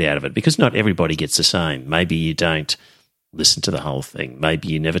you get out of it, because not everybody gets the same. Maybe you don't listen to the whole thing. Maybe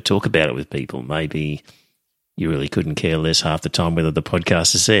you never talk about it with people. Maybe you really couldn't care less half the time whether the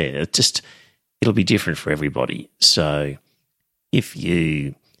podcast is there. It'll be different for everybody. So if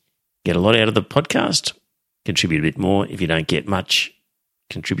you get a lot out of the podcast, contribute a bit more. If you don't get much,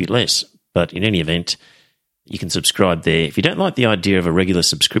 contribute less. But in any event, you can subscribe there. If you don't like the idea of a regular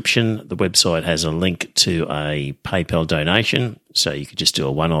subscription, the website has a link to a PayPal donation, so you could just do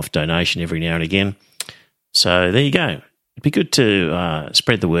a one-off donation every now and again. So there you go. It'd be good to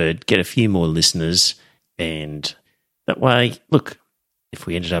spread the word, get a few more listeners, and that way, look, if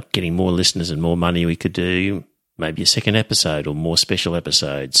we ended up getting more listeners and more money, we could do maybe a second episode or more special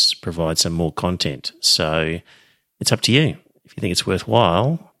episodes, provide some more content. So it's up to you. If you think it's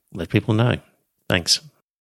worthwhile, let people know. Thanks.